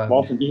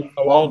 Walton Heath.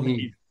 Walton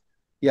Heath.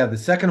 Yeah, the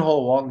second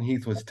hole, Walton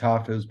Heath, was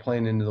tough. It was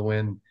playing into the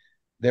wind.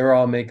 They were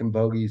all making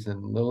bogeys,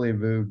 and Lilia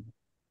Vu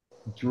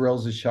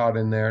drills a shot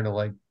in there to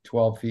like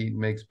 12 feet and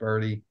makes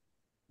birdie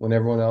when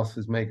everyone else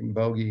was making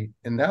bogey.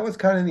 And that was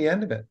kind of the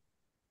end of it.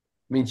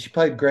 I mean, she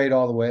played great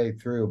all the way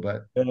through,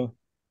 but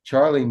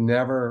Charlie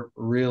never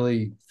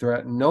really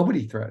threatened.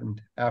 Nobody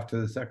threatened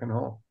after the second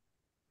hole.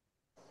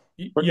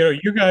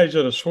 You guys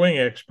are the swing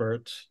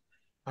experts.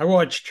 I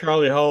watched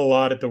Charlie Hull a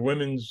lot at the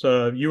women's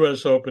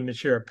U.S. Open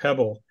this year at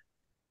Pebble.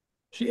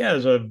 She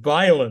has a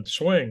violent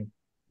swing.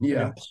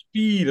 Yeah. I mean, the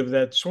speed of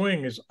that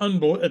swing is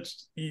unbelievable.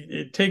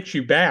 It takes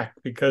you back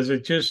because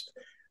it just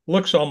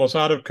looks almost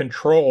out of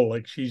control.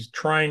 Like she's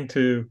trying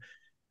to,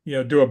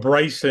 do a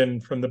Bryson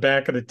from the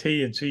back of the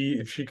tee and see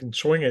if she can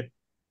swing it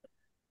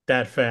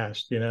that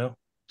fast.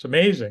 It's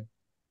amazing.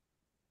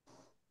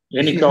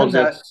 And he calls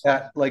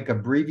that like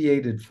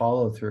abbreviated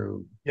follow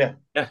through. Yeah.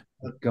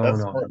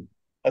 Going on.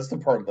 That's the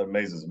part that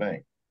amazes me.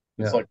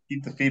 It's like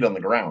keep the feet on the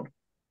ground.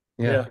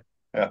 Yeah.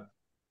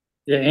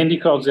 Andy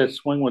calls that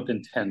swing with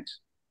intent.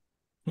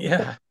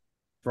 Yeah.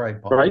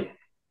 Right, Paul. Right?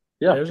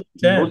 Yeah. There's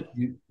intent.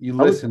 You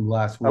listened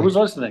last week. I was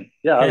listening.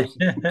 Yeah. I was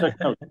taking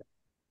notes.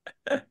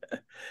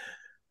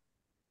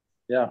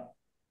 Yeah.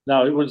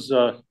 No, it was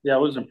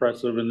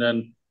impressive. And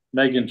then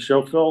Megan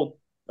Schofield,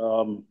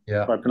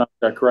 if I pronounced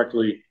that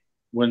correctly,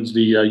 wins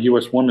the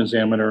U.S. Women's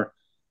Amateur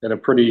at a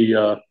pretty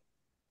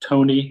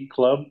Tony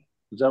club.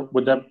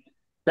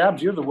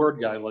 Babs, you're the word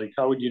guy. Like,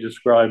 how would you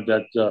describe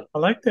that? I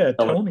like that,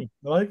 Tony.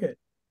 I like it.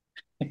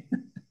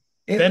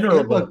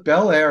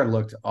 Bel Air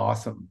looked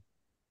awesome.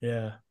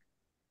 Yeah.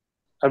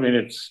 I mean,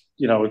 it's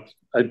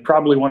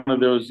probably one of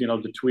those,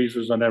 the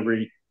tweezers on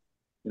every,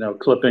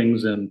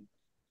 clippings, and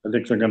I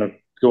think they're going to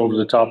go over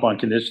the top on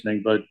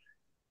conditioning. But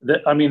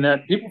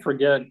that people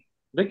forget. I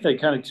think they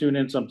kind of tune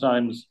in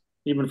sometimes,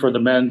 even for the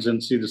men's,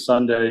 and see the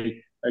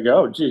Sunday. I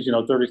go, oh, geez,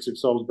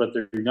 36 holes, but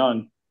they're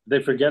young.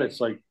 They forget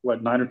it's like,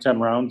 what, 9 or 10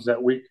 rounds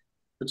that week?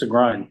 It's a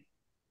grind.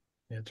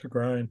 Yeah, it's a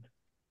grind.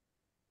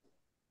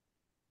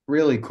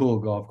 Really cool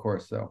golf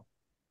course, though.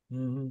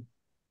 Mm-hmm.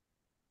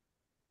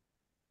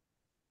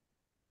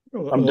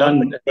 I'm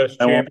done.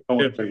 I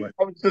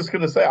was just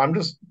going to say,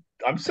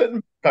 I'm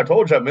sitting. I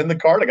told you I'm in the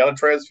cart. I got a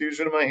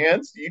transfusion in my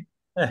hands. You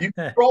keep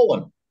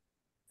rolling.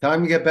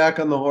 Time to get back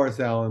on the horse,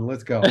 Alan.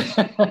 Let's go.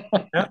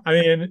 I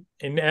mean,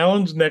 in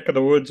Alan's neck of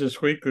the woods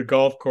this week, the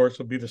golf course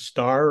will be the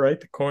Star, right?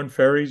 The Corn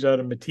Ferries out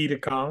of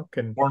Metedeconk,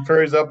 and Corn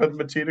Ferries up at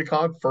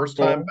Metedeconk. First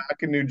time back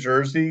in New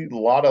Jersey. A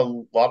lot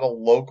of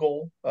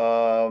local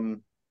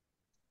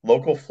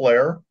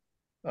flair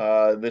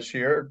this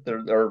year.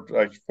 There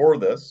for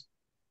this.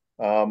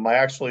 I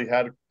actually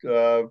had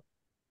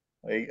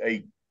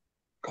a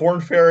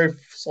Corn Ferry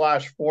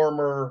 /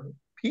 former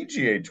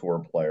PGA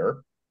Tour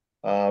player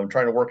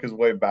trying to work his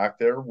way back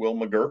there. Will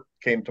McGirt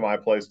came to my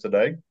place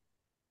today,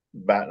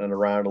 batting it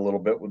around a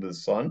little bit with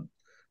his son,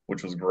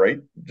 which was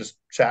great. Just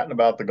chatting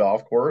about the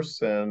golf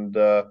course, and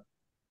but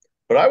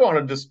I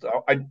want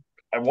to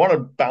I want to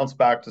bounce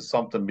back to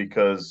something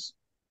because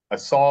I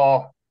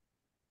saw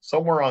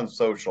somewhere on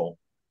social.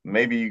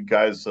 Maybe you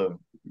guys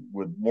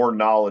with more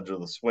knowledge of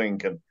the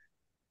swing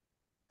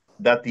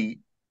that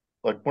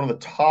one of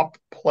the top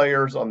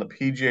players on the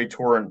PGA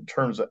Tour in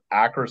terms of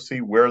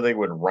accuracy, where they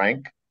would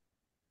rank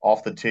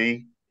off the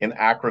tee in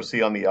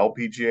accuracy on the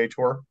LPGA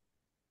Tour.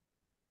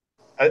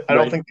 I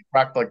don't think they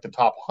cracked like the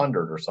top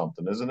 100 or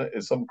something, isn't it?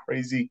 There's some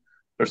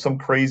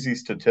crazy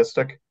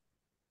statistic.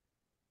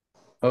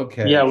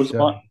 Okay. Yeah, it was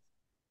fun.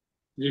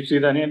 Did you see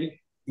that, Andy?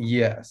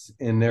 Yes,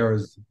 and there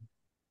was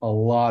a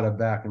lot of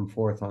back and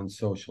forth on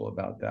social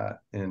about that.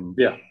 And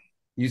yeah,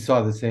 you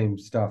saw the same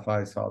stuff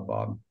I saw,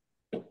 Bob.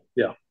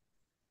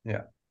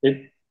 Yeah.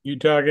 You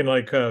talking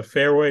like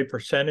fairway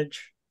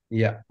percentage?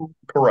 Yeah.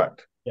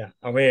 Correct. Yeah.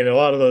 I mean, a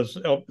lot of those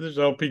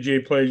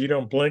LPGA players, you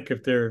don't blink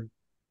if they're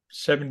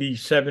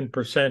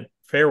 77%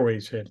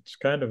 fairways hit. It's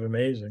kind of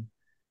amazing.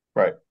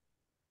 Right.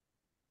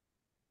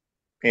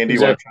 Andy,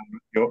 you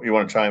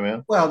want to chime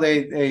in? Well,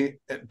 they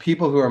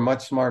people who are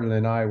much smarter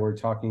than I were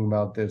talking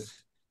about this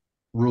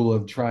rule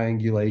of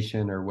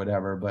triangulation or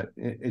whatever, but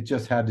it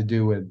just had to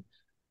do with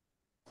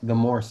the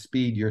more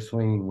speed you're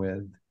swinging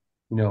with.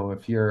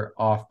 If you're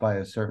off by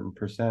a certain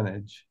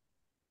percentage,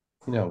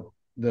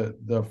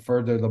 the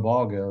further the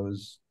ball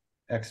goes,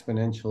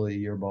 exponentially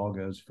your ball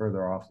goes further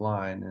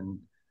offline.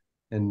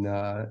 And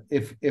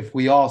if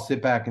we all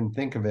sit back and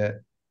think of it,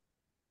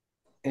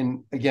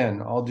 and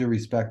again, all due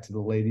respect to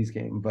the ladies'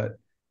 game, but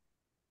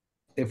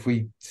if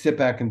we sit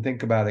back and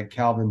think about it,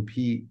 Calvin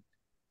Peete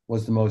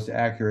was the most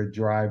accurate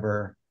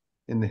driver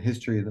in the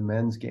history of the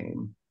men's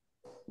game.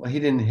 Well,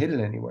 he didn't hit it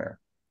anywhere,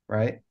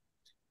 right?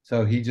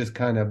 So he just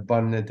kind of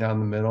bunted it down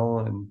the middle,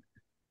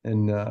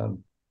 and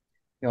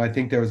I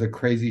think there was a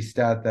crazy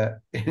stat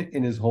that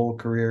in his whole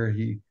career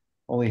he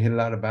only hit it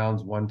out of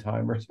bounds one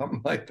time or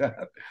something like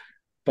that.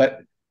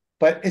 But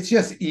it's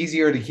just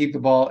easier to keep the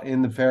ball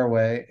in the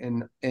fairway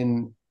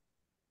and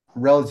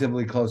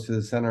relatively close to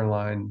the center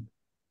line,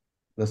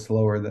 the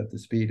slower that the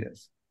speed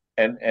is.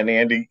 And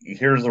Andy,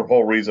 here's the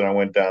whole reason I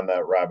went down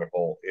that rabbit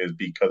hole is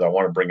because I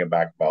want to bring it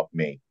back about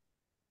me.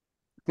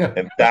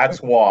 And that's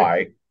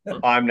why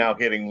I'm now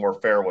hitting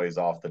more fairways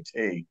off the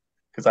tee,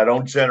 because I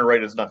don't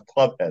generate as much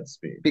club head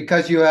speed.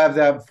 Because you have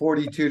that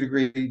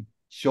 42-degree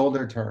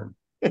shoulder turn.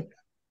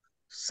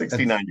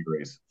 69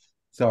 degrees.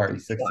 Sorry,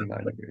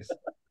 69 degrees.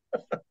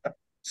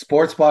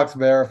 Sportsbox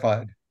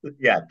verified.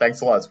 Yeah,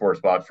 thanks a lot,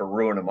 Sportsbox, for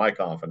ruining my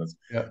confidence.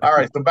 Yeah. All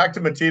right, so back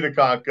to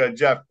Metedeconk.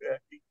 Jeff,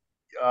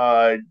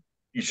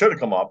 you should have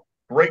come up.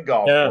 Great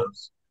golf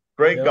course.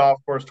 Great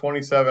golf course,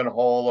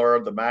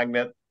 27-holer, the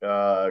Magnet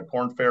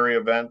Corn Ferry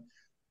event.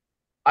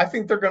 I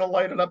think they're going to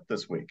light it up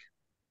this week.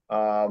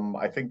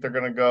 I think they're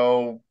going to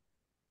go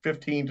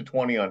 15 to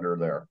 20 under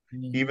there,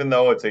 even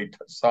though it's a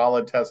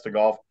solid test of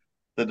golf.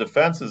 The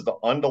defenses, the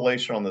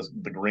undulation on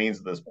the greens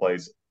of this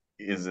place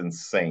is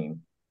insane.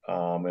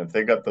 If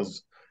they got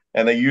those,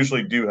 and they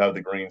usually do have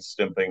the greens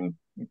stimping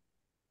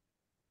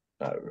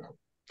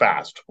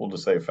fast. We'll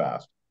just say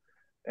fast.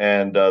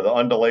 And the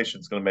undulation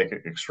is going to make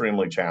it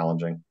extremely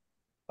challenging.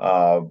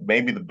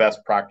 Maybe the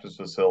best practice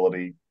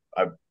facility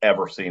I've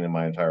ever seen in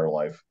my entire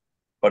life.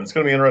 But it's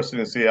going to be interesting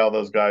to see how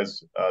those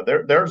guys.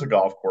 There's a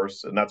golf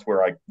course, and that's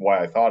why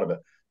I thought of it.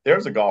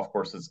 There's a golf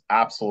course that's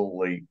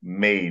absolutely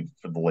made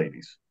for the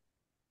ladies,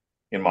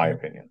 in my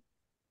opinion.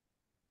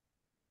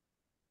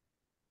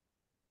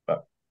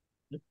 But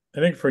I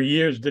think for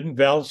years, didn't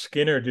Val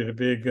Skinner did a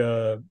big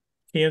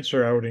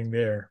cancer outing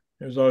there?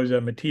 It was always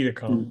at Matita.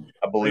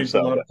 I believe Raised a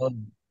so. lot of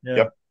money.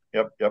 Yeah.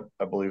 Yep.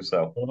 I believe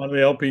so. A lot of the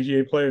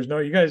LPGA players know.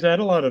 You guys had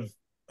a lot of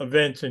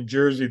events in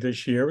Jersey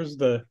this year. It was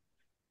the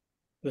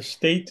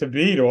state to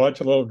be to watch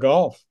a little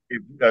golf.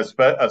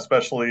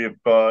 Especially if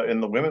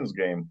in the women's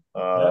game.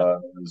 Yeah.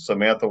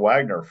 Samantha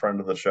Wagner, friend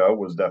of the show,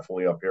 was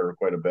definitely up here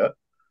quite a bit.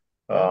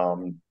 Yeah.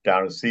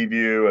 Down at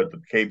Seaview at the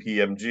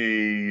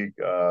KPMG.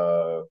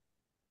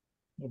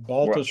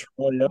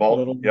 Baltusrol, yep, a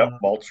little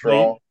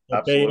Baltusrol,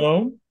 absolutely.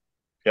 Bayonne.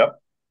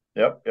 Yep.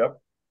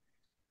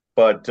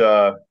 But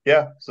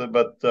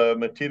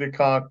Matita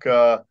Conk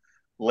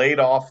laid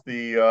off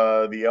the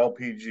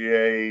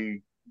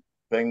LPGA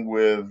thing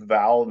with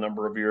Val a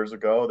number of years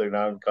ago. They've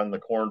now done the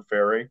Corn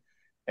Ferry,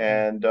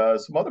 and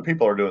some other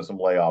people are doing some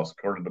layoffs,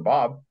 according to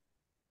Bob.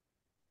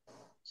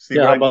 See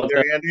what I did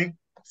there, Andy?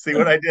 See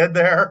what I did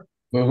there?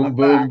 Boom,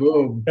 boom,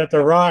 boom. Got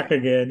the rock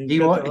again. He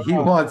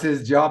wants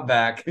his job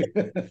back.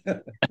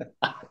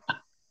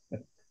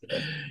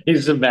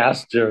 He's a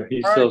master.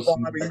 He's All right, so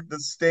Bobby, the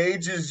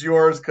stage is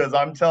yours because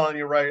I'm telling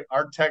you, right,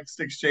 our text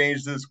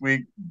exchange this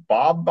week,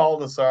 Bob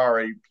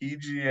Baldessari,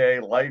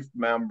 PGA life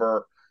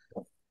member,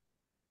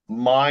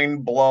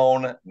 mind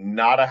blown,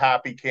 not a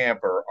happy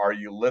camper. Are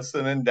you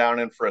listening down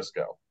in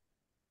Frisco?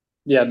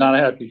 Yeah, not a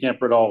happy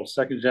camper at all.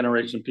 Second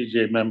generation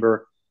PGA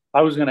member.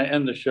 I was going to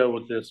end the show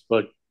with this,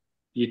 but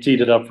you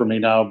teed it up for me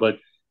now. But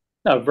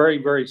no, very,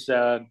 very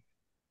sad,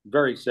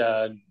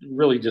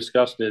 really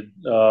disgusted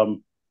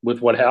with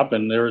what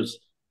happened. There's,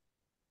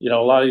 a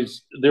lot of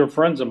these, they're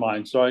friends of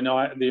mine. So I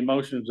know the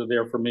emotions are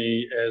there for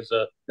me as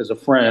a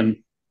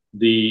friend.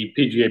 The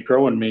PGA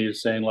pro in me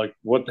is saying, like,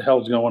 what the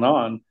hell's going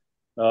on?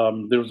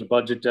 There was a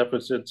budget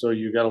deficit, so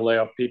you got to lay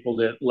off people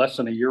that less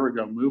than a year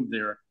ago moved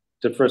there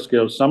to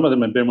Frisco. Some of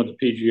them have been with the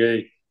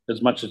PGA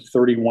as much as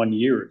 31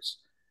 years.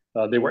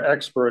 They were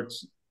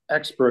experts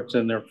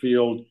in their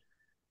field.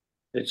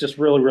 It's just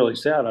really, really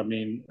sad. I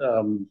mean,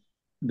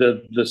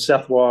 the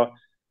Sethwa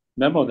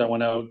memo that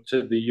went out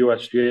to the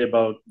USGA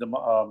about the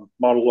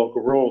model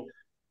local rule,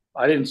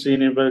 I didn't see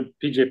any of it.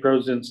 PGA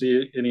pros didn't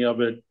see any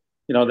of it.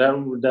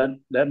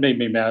 That made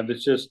me mad.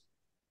 It's just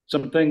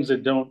some things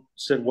that don't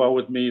sit well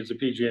with me as a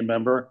PGA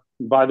member.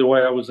 By the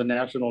way, I was the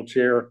national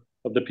chair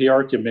of the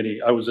PR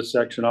committee. I was a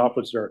section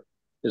officer.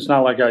 It's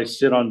not like I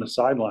sit on the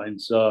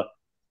sidelines.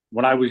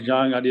 When I was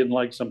young, I didn't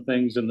like some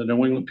things in the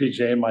New England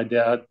PGA. My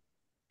dad,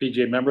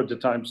 PGA member at the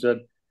time, said,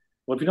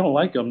 well, if you don't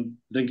like them,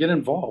 then get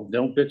involved.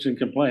 Don't bitch and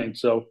complain.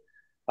 So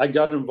I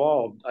got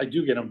involved. I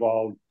do get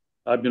involved.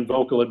 I've been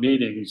vocal at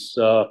meetings.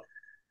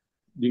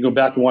 You go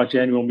back and watch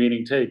annual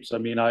meeting tapes. I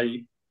mean,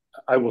 I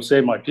will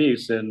say my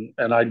piece, and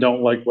I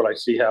don't like what I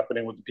see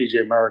happening with the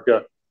PGA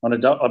America on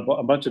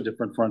a bunch of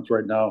different fronts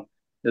right now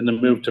in the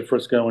move to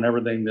Frisco and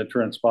everything that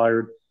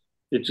transpired.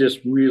 It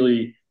just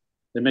really,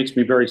 it makes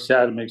me very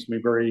sad. It makes me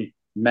very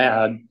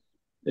mad.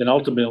 And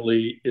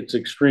ultimately, it's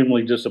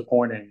extremely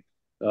disappointing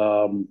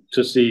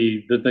to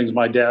see the things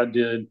my dad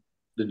did,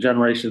 the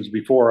generations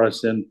before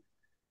us, and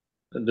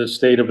the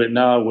state of it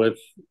now with,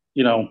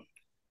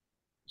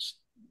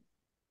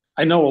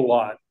 I know a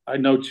lot. I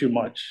know too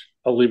much.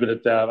 I'll leave it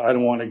at that. I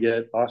don't want to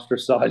get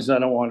ostracized. I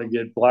don't want to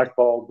get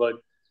blackballed, but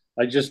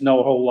I just know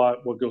a whole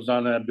lot what goes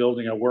on in that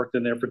building. I worked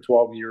in there for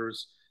 12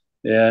 years,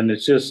 and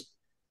it's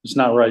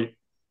not right.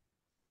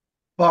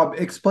 Bob,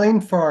 explain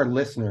for our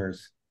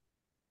listeners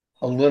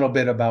a little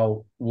bit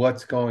about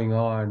what's going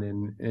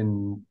on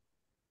and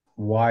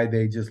why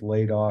they just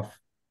laid off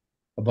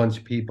a bunch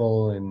of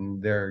people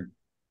and their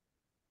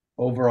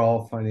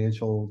overall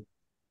financial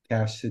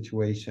cash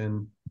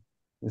situation.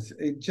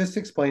 Just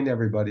explain to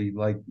everybody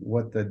like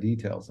what the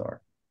details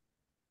are.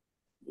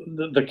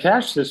 The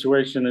cash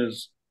situation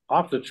is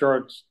off the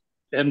charts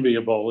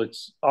enviable.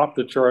 It's off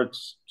the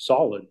charts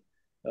solid.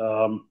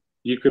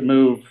 You could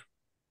move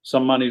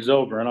some monies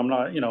over, and I'm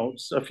not,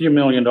 a few $1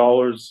 million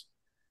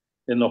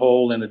in the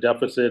hole in the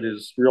deficit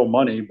is real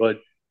money, but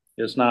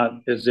it's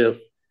not as if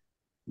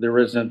there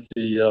isn't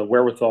the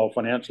wherewithal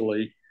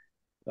financially.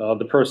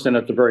 The person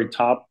at the very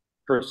top,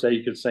 per se,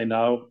 you could say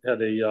now,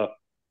 had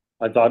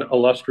I thought,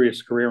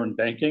 illustrious career in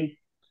banking.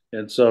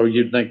 And so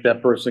you'd think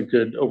that person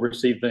could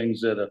oversee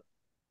things at a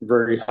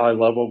very high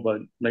level,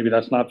 but maybe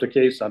that's not the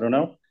case. I don't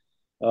know.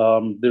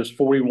 There's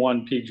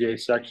 41 PGA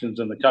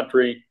sections in the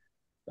country.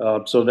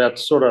 So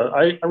that's sort of,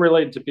 I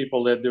relate to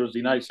people that there was the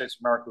United States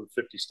of America with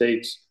 50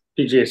 states,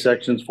 PGA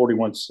sections,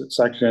 41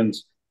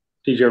 sections.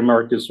 PGA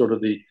America is sort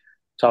of the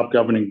top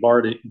governing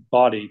body.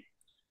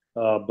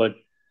 But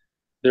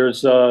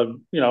there's,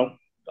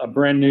 a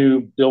brand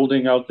new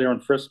building out there in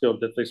Frisco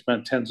that they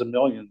spent tens of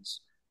millions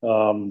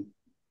from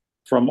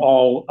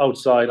all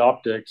outside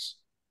optics.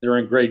 They're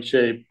in great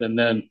shape. And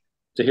then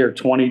to hear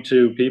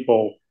 22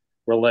 people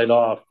were laid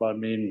off, I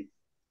mean,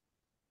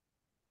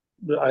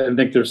 I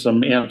think there's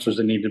some questions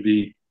that need to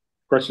be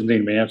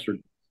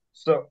answered.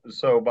 So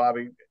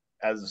Bobby,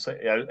 as I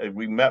say,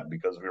 we met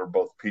because we were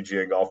both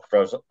PGA golf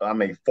professionals.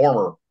 I'm a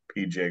former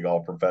PGA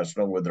golf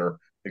professional with their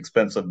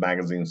expensive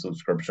magazine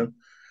subscription.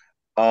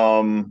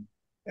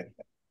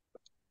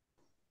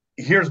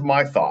 here's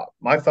my thought.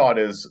 My thought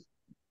is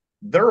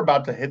they're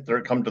about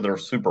to come to their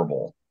Super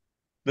Bowl.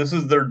 This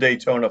is their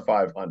Daytona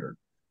 500.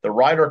 The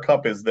Ryder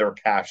Cup is their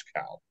cash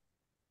cow.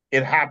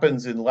 It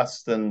happens in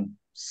less than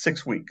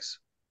 6 weeks.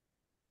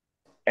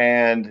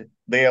 And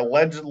they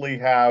allegedly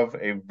have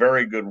a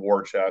very good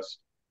war chest,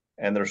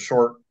 and they're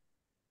short.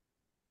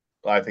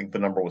 I think the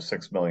number was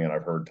 6 million.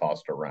 I've heard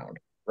tossed around,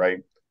 right?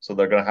 So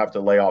they're going to have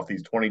to lay off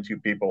these 22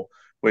 people,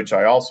 which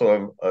I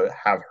also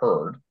have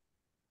heard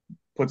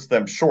puts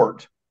them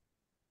short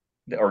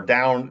or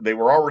down. They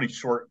were already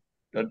short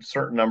a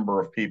certain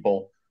number of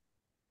people,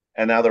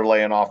 and now they're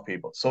laying off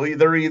people. So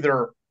they're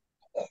either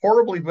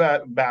horribly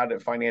bad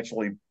at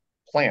financially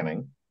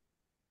planning,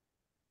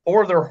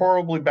 or they're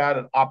horribly bad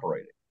at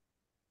operating.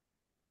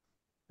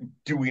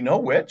 Do we know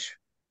which,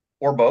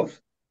 or both?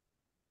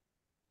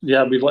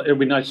 Yeah, it'd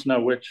be nice to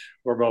know which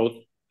or both.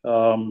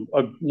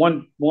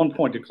 One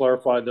point to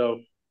clarify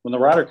though, when the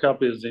Ryder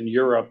Cup is in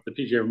Europe, the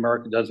PGA of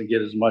America doesn't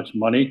get as much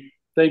money.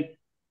 They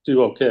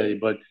do okay,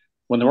 but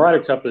when the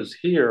Ryder Cup is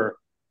here,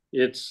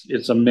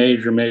 it's a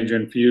major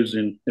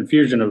infusion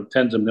of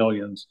tens of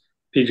millions.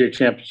 PGA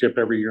Championship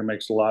every year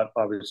makes a lot,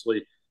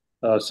 obviously.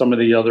 Some of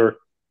the other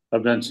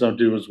events don't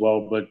do as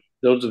well, but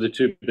those are the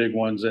two big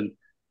ones. And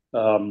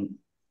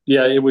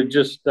yeah, it would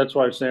that's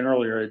why I was saying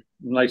earlier, it's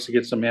nice to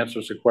get some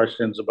answers to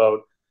questions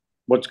about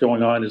what's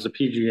going on as a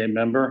PGA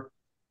member.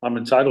 I'm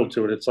entitled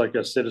to it. It's like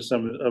a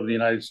citizen of the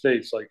United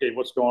States. Like, hey,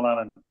 what's going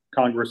on in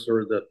Congress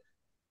or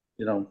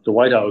the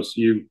White House?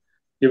 You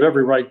have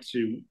every right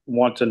to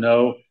want to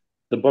know.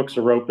 The books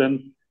are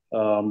open,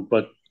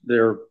 but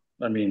there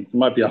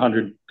might be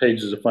 100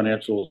 pages of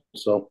financials.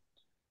 So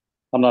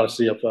I'm not a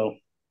CFO.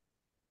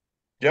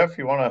 Jeff,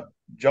 you want to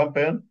jump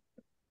in?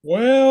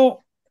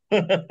 Well,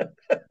 kind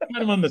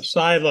of on the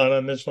sideline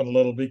on this one a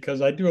little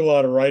because I do a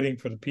lot of writing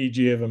for the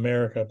PGA of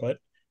America, but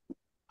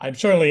I'm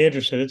certainly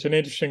interested. It's an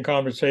interesting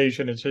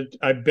conversation.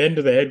 I've been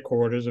to the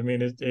headquarters. I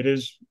mean, it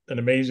is an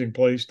amazing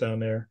place down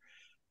there.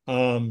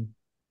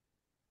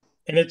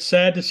 And it's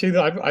sad to see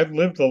that I've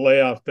lived the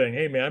layoff thing.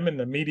 Hey, man, I'm in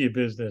the media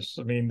business.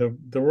 I mean,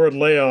 the word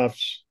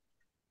layoffs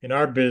in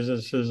our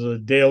business is a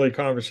daily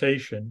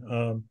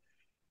conversation.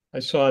 I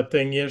saw a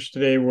thing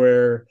yesterday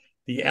where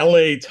the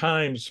LA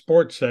Times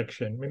sports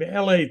section, I mean,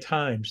 the LA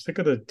Times, think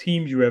of the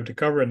teams you have to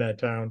cover in that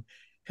town,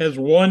 has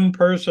one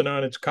person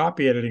on its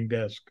copy editing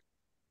desk.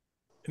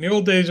 In the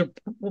old days,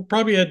 we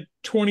probably had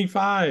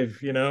 25,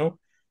 and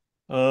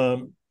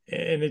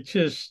it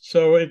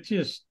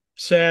just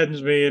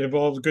saddens me. It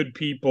involves good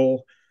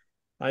people.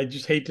 I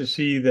just hate to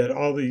see that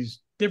all these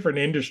different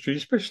industries,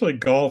 especially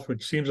golf,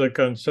 which seems like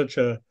on such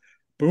a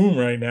boom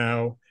right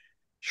now,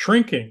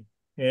 shrinking.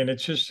 And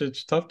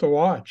it's tough to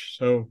watch.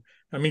 So,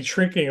 I mean,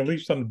 shrinking, at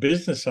least on the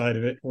business side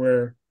of it,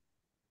 where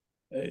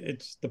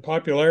it's the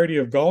popularity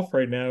of golf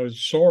right now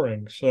is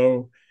soaring.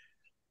 So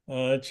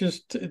like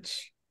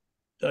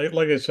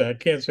I said, I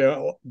can't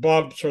say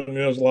Bob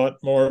certainly knows a lot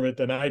more of it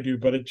than I do,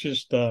 but it's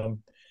just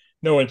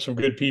knowing some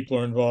good people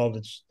are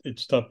involved,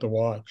 it's tough to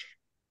watch.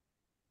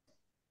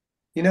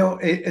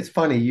 It's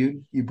funny.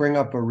 You bring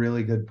up a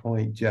really good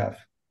point, Jeff,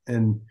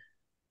 and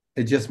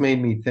it just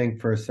made me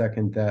think for a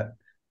second that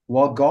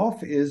while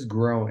golf is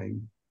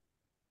growing,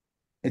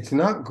 it's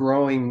not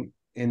growing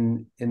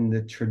in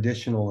the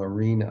traditional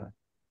arena.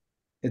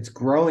 It's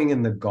growing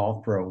in the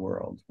golf pro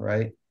world,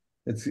 right?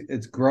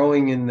 It's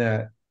growing in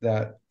that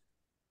kind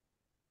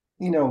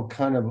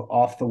of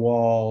off the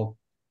wall,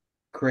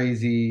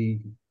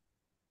 crazy.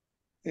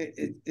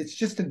 It's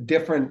just there's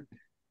different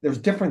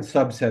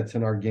subsets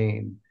in our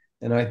game.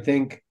 And I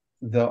think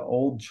the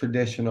old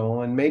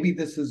traditional, and maybe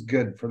this is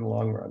good for the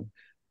long run,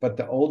 but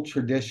the old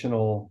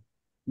traditional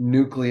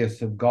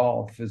nucleus of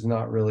golf is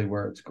not really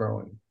where it's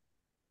growing.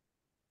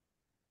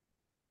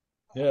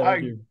 Yeah,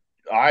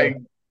 I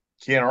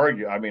can't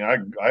argue. I mean,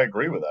 I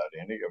agree with that,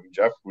 Andy. I mean,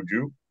 Jeff, would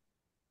you?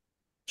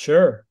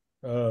 Sure.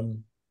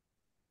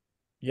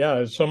 Yeah,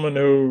 as someone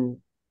who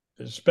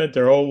has spent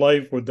their whole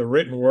life with the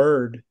written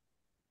word,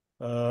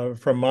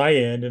 from my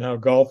end and how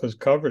golf is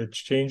covered, it's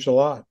changed a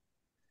lot.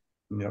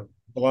 Yep.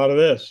 A lot of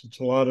this. It's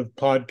a lot of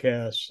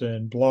podcasts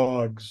and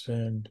blogs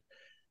and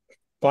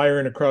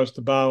firing across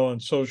the bow on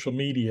social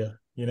media,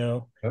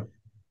 Yep.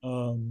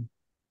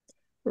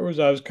 Where was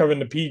I was covering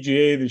the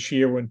PGA this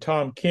year when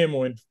Tom Kim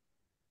went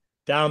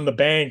down the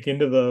bank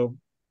into the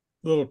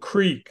little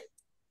creek.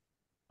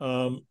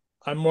 I'm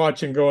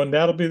watching going,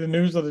 that'll be the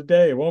news of the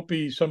day. It won't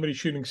be somebody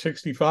shooting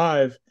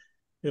 65.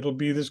 It'll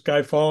be this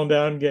guy falling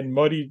down and getting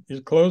muddied,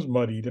 his clothes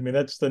muddied. I mean,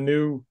 that's the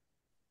new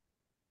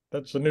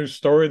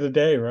story of the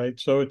day, right?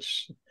 So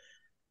it's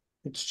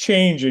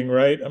changing,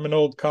 right? I'm an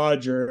old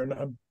codger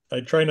and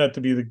I try not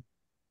to be the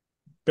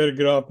better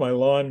get off my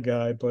lawn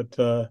guy, but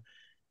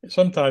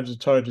sometimes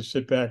it's hard to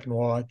sit back and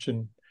watch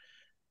and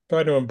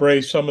try to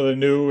embrace some of the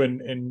new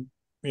and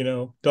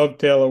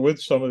dovetail it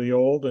with some of the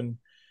old and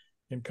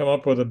come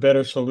up with a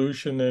better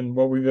solution than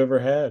what we've ever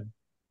had.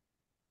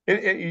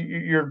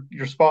 You're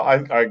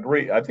spot. I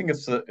agree. I think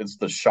it's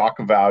the shock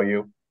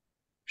value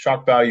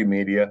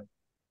media.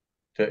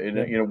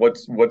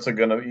 What's it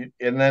gonna?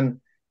 And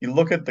then you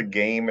look at the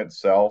game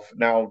itself.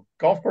 Now,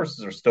 golf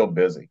courses are still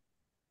busy.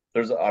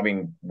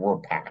 We're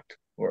packed.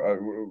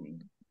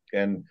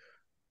 And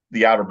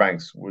the Outer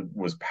Banks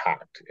was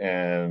packed.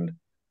 And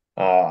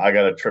I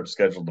got a trip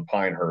scheduled to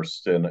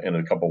Pinehurst in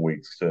a couple of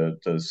weeks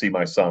to see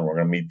my son. We're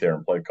going to meet there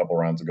and play a couple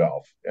rounds of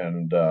golf.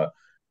 And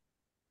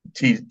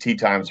tee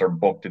times are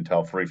booked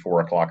until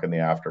 3-4 o'clock in the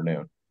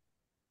afternoon.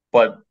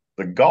 But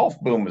the golf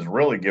boom has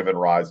really given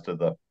rise to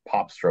the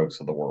Pop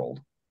Strokes of the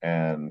world,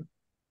 and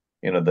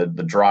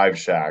the drive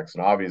shacks,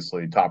 and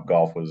obviously Top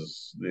Golf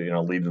was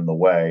leading the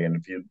way. And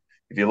if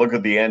you look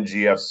at the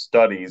NGF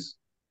studies,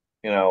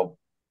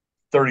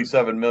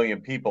 37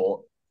 million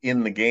people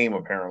in the game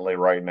apparently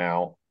right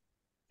now,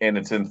 and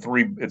it's in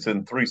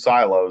three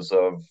silos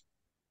of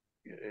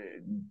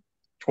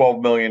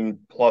 12 million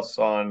plus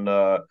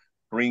on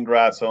green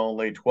grass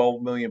only,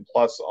 12 million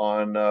plus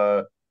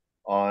on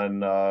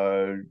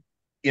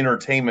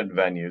entertainment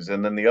venues,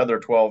 and then the other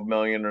 12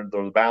 million, or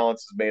the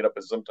balance is made up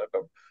of some type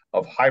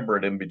of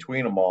hybrid in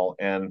between them all.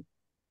 And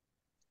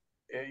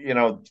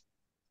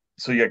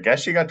so I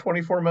guess you got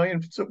 24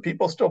 million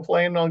people still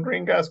playing on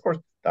green grass course.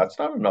 That's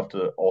not enough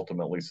to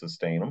ultimately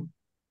sustain them.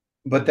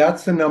 But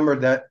that's the number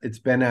that it's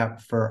been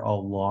at for a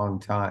long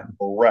time.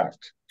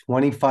 Correct.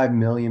 25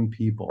 million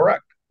people.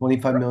 Correct.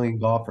 25 million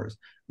golfers.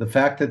 The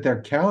fact that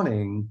they're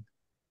counting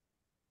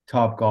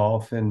Top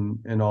Golf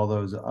and all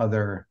those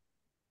other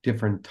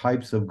different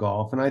types of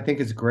golf, and I think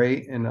it's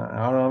great, and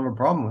I don't have a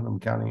problem with them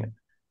counting it,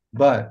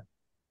 but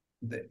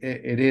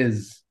it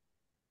is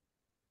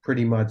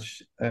pretty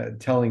much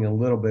telling a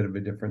little bit of a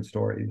different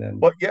story than.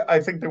 Well, yeah, I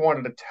think they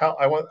wanted to tell.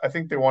 I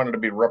think they wanted to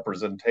be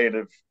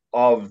representative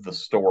of the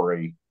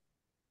story.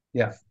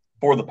 Yeah.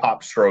 For the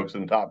Pop Strokes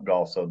and Top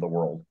Golfs of the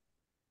world.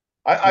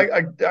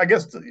 I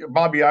guess,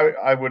 Bobby,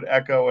 I would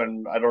echo,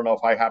 and I don't know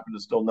if I happen to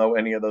still know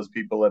any of those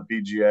people at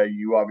PGA.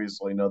 You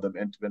obviously know them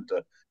intimate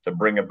to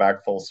bring it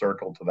back full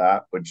circle to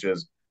that, which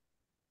is,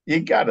 you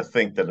got to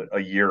think that a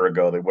year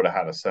ago they would have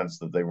had a sense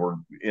that they were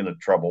in a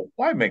trouble.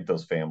 Why make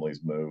those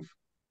families move?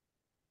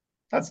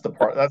 That's the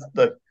part. That's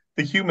the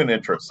human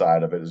interest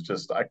side of it. Is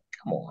just,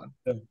 come on.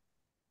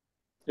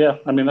 Yeah,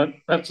 I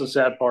mean that's the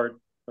sad part,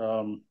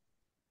 and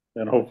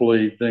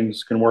hopefully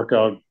things can work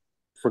out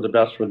for the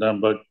best for them.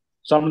 But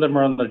some of them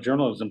are on the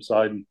journalism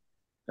side.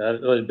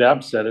 Like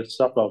Bab said, it's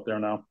tough out there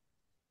now.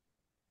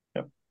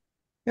 Yep.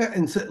 Yeah,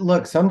 and so,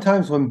 look,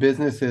 sometimes when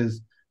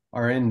businesses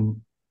are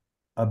in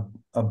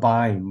a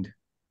bind,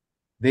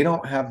 they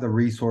don't have the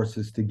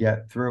resources to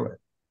get through it,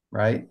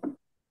 right?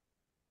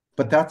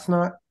 But that's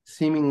not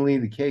seemingly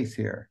the case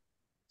here.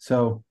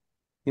 So,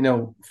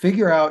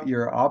 figure out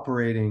your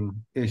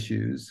operating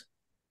issues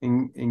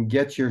and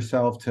get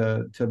yourself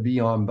to be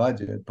on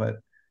budget. But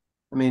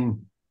I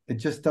mean, it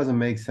just doesn't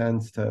make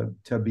sense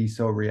to be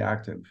so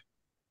reactive.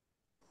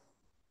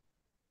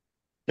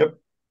 Yep.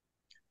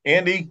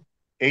 Andy,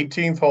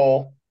 18th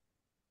hole,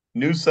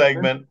 new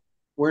segment.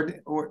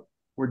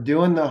 We're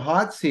doing the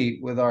hot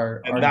seat with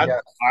our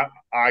guests.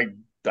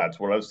 That's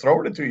what I was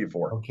throwing it to you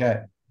for.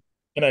 Okay.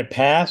 Can I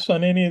pass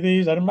on any of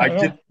these? I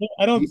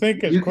don't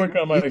think as quick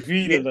on my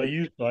feet as I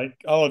used to.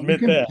 I'll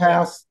admit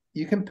that.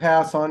 You can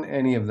pass on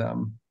any of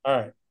them. All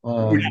right.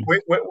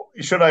 Wait,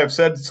 should I have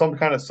said some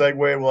kind of segue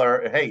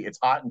where, hey, it's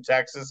hot in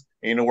Texas,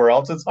 and you know where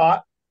else it's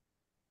hot?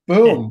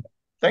 Boom.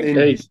 Thank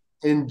you.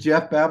 In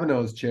Jeff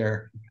Babineau's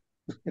chair.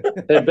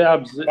 Hey,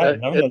 Babs. I'm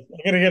going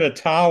to get a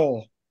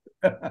towel.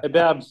 Hey,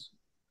 Babs.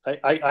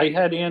 I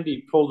had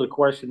Andy pull the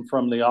question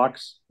from the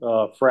Ox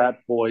frat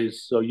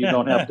boys, so you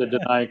don't have to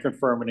deny and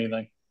confirm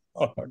anything.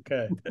 Oh,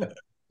 okay.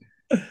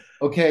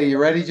 Okay, you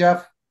ready,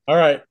 Jeff? All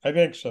right, I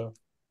think so.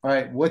 All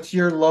right, what's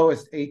your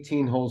lowest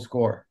 18-hole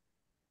score?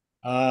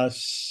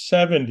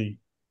 70.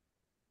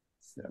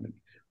 70.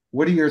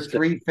 What are your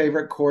three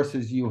favorite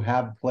courses you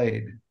have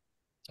played?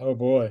 Oh,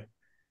 boy.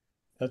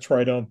 That's where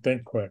I don't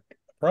think quick.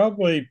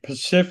 Probably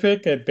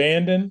Pacific at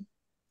Bandon.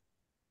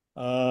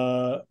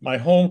 My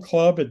home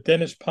club at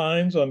Dennis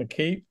Pines on the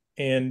Cape,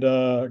 and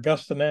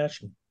Augusta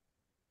National.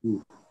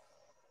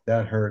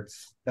 That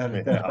hurts. That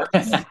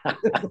hurts.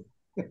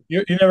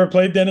 You never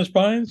played Dennis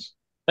Pines?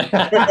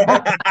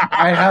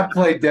 I have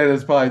played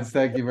Dennis Pines.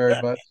 Thank you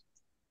very much.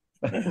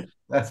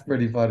 That's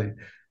pretty funny.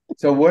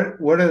 So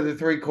what are the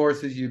three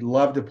courses you'd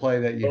love to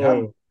play that you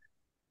haven't?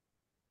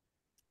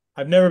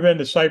 I've never been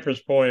to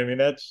Cypress Point. I mean,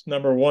 that's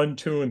number 1,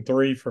 2, and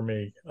 3 for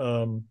me.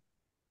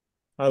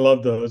 I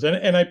love those.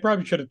 And I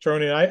probably should have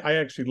thrown in, I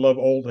actually love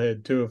Old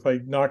Head too. If I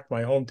knocked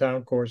my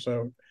hometown course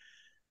out,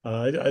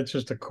 it's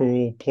just a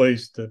cool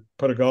place to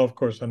put a golf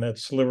course on that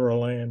sliver of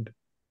land.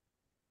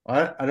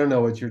 I don't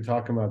know what you're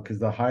talking about, because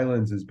the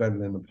Highlands is better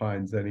than the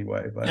Pines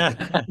anyway. But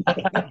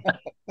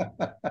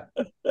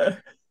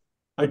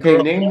okay,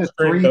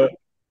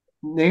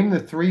 name the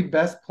three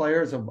best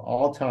players of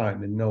all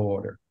time in no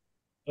order.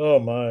 Oh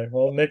my!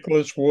 Well,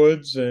 Nicholas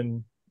Woods,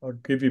 and I'll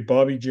give you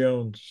Bobby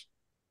Jones.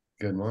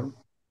 Good one.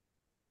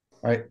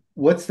 All right,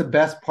 what's the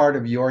best part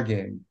of your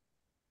game?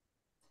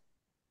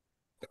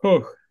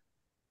 Oh,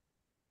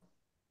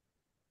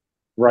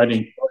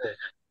 riding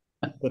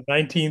the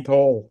 19th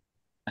hole.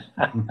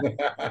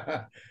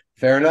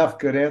 Fair enough.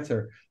 Good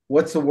answer.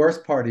 What's the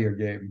worst part of your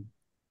game?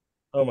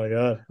 Oh my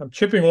God. I'm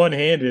chipping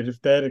one-handed,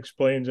 if that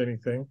explains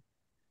anything.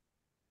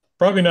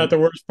 Probably not the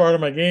worst part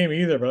of my game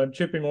either, but I'm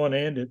chipping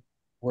one-handed.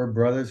 We're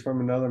brothers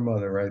from another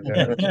mother right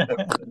there.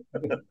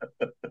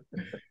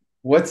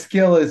 What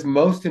skill is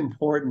most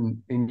important,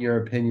 in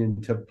your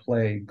opinion, to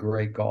play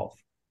great golf?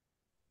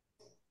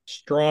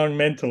 Strong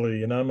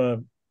mentally, and I'm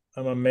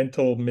a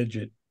mental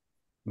midget.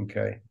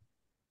 Okay.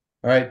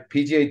 All right.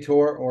 PGA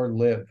Tour or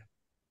Live?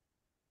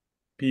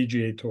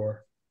 PGA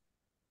Tour.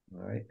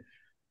 All right.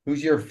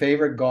 Who's your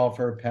favorite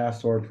golfer,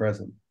 past or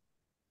present?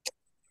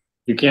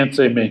 You can't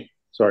say me.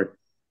 Sorry.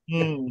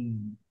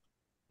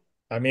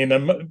 I mean,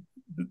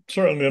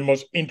 certainly the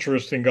most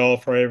interesting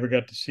golfer I ever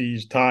got to see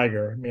is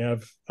Tiger. I mean,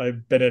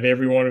 I've been at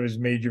every one of his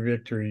major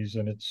victories,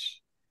 and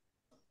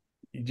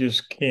you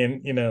just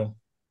can't,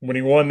 when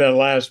he won that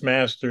last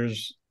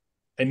Masters,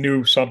 I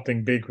knew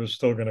something big was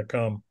still going to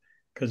come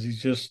because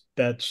he's just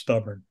that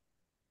stubborn.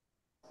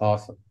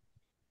 Awesome.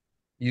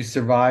 You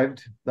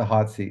survived the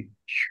hot seat.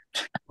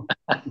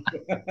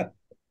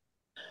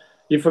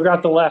 You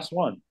forgot the last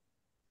one.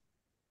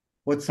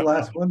 What's the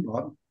last one,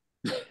 Bob?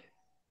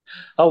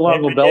 How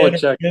long will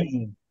Belichick?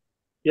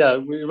 Yeah,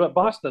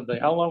 Boston thing.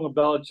 How long will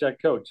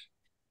Belichick coach?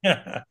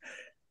 Yeah,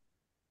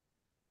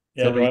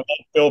 do I like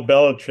Bill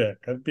Belichick?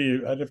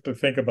 I'd have to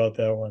think about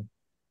that one.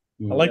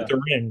 I like the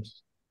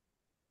rings.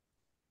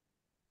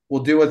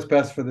 We'll do what's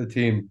best for the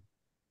team.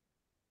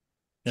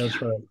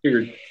 That's right.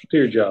 Do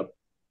your job.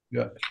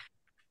 Yeah.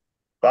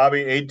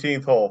 Bobby,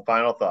 18th hole,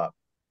 final thought.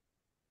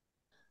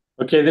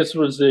 Okay, this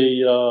was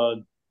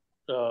at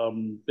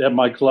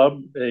my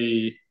club,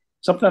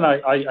 something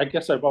I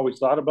guess I've always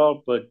thought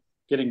about, but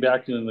getting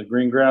back into the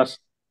green grass,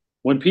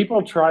 when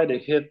people try to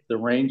hit the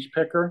range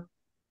picker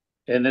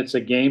and it's a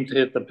game to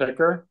hit the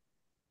picker,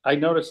 I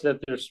noticed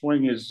that their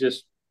swing is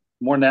just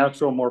more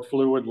natural, more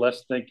fluid,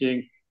 less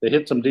thinking. They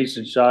hit some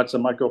decent shots. I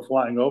might go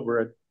flying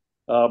over it.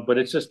 But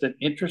it's just an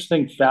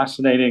interesting,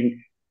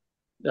 fascinating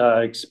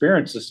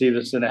experience to see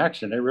this in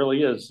action. It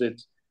really is.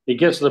 It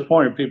gets to the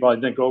point where people, I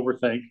think,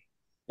 overthink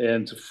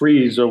and to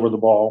freeze over the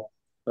ball.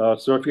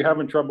 So if you're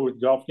having trouble with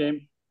the golf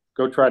game,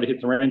 go try to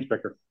hit the range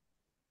picker.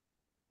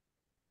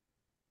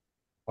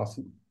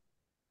 Awesome.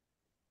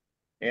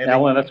 Andy?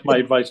 Alan, that's my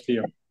advice to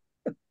you.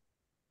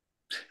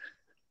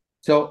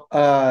 So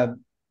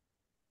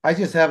I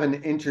just have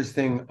an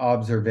interesting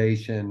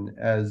observation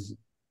as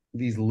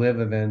these live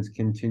events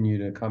continue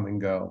to come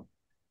and go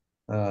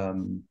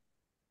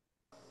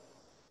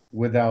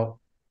without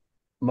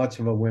much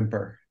of a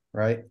whimper,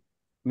 right?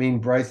 I mean,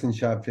 Bryson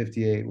shot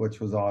 58, which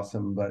was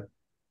awesome, but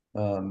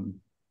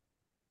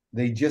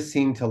they just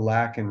seem to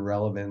lack in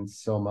relevance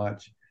so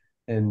much.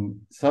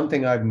 And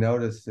something I've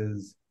noticed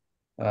is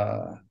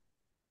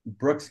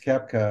Brooks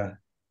Koepka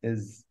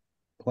is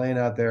playing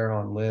out there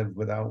on live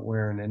without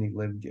wearing any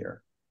live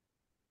gear.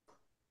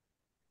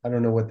 I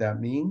don't know what that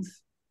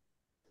means,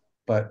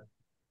 but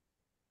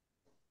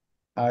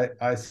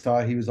I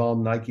saw he was all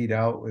Nike'd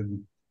out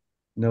with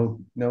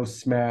no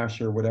smash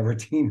or whatever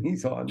team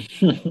he's on.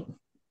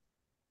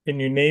 Can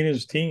you name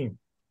his team?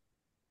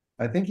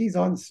 I think he's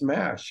on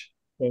Smash.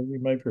 Well, you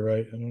might be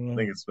right. I don't know. I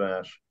think it's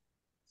Smash.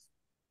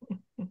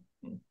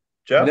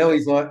 Jeff? I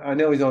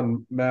know he's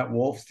on Matt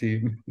Wolf's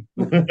team.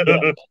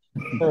 Yeah,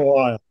 for a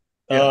while.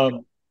 Yeah.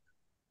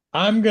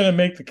 I'm going to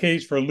make the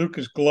case for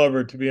Lucas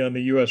Glover to be on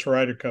the U.S.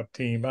 Ryder Cup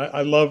team.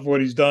 I love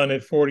what he's done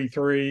at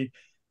 43.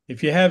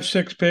 If you have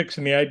 6 picks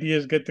and the idea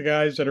is get the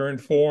guys that are in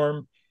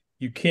form,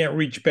 you can't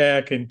reach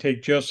back and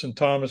take Justin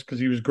Thomas because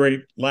he was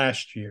great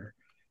last year.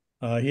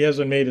 He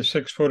hasn't made a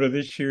 6-footer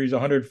this year. He's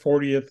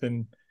 140th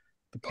in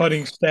the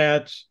putting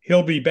stats.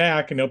 He'll be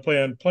back and he'll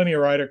play on plenty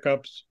of Ryder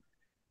Cups.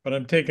 But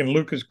I'm taking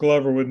Lucas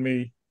Glover with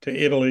me to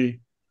Italy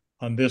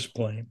on this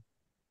plane.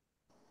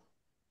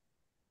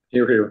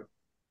 Hear, hear.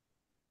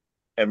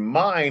 And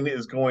mine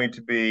is going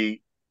to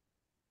be,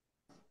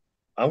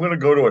 I'm going to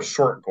go to a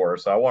short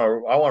course. I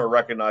want to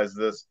recognize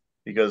this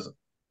because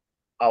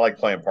I like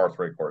playing par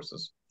 3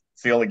 courses.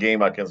 It's the only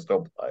game I can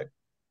still play.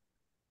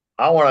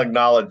 I want to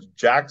acknowledge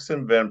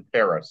Jackson Van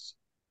Paris,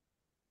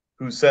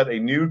 who set a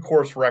new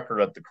course record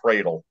at the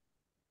Cradle,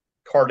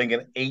 carding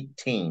an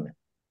 18.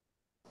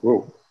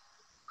 Whoa.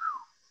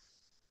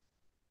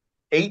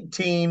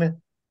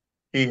 18,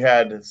 he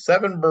had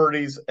 7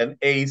 birdies, an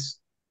ace,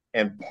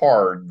 and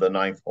parred the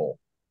 9th hole.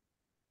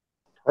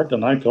 Parred the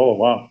 9th hole,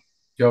 wow.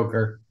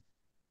 Joker.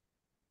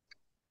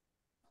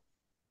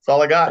 That's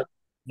all I got.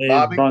 Hey,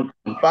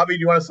 Bobby, do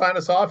you want to sign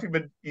us off?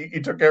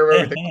 You took care of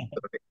everything.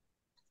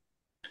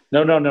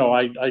 No.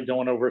 I don't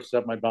want to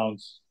overstep my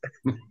bounds.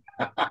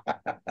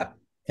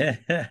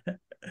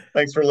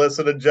 Thanks for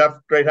listening, Jeff.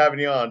 Great having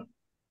you on.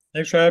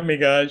 Thanks for having me,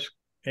 guys.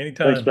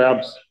 Anytime. Thanks,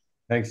 Babs.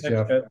 Thanks,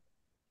 Jeff.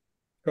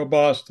 Go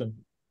Boston.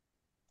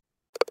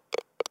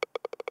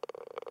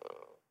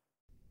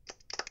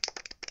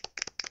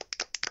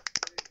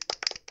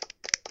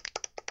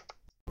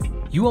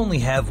 You only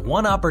have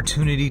one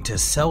opportunity to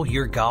sell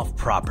your golf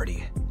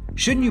property.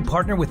 Shouldn't you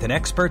partner with an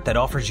expert that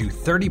offers you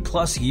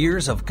 30-plus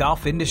years of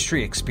golf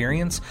industry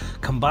experience,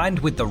 combined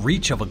with the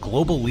reach of a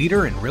global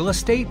leader in real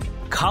estate?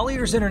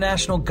 Colliers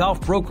International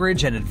Golf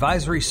Brokerage and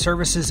Advisory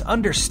Services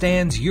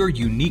understands your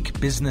unique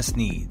business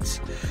needs.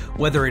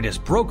 Whether it is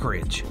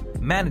brokerage,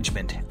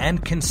 management,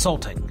 and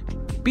consulting,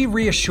 be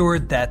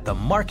reassured that the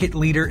market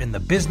leader in the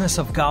business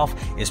of golf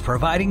is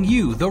providing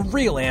you the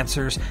real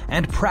answers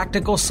and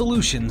practical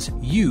solutions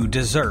you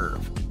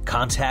deserve.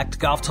 Contact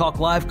Golf Talk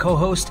Live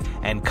co-host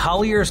and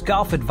Colliers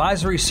Golf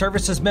Advisory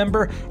Services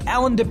member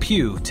Alan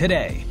Depew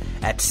today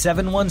at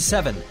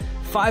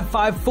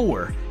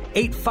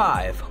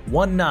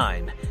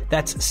 717-554-8519.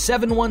 That's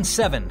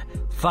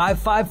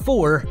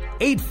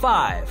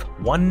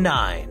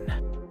 717-554-8519.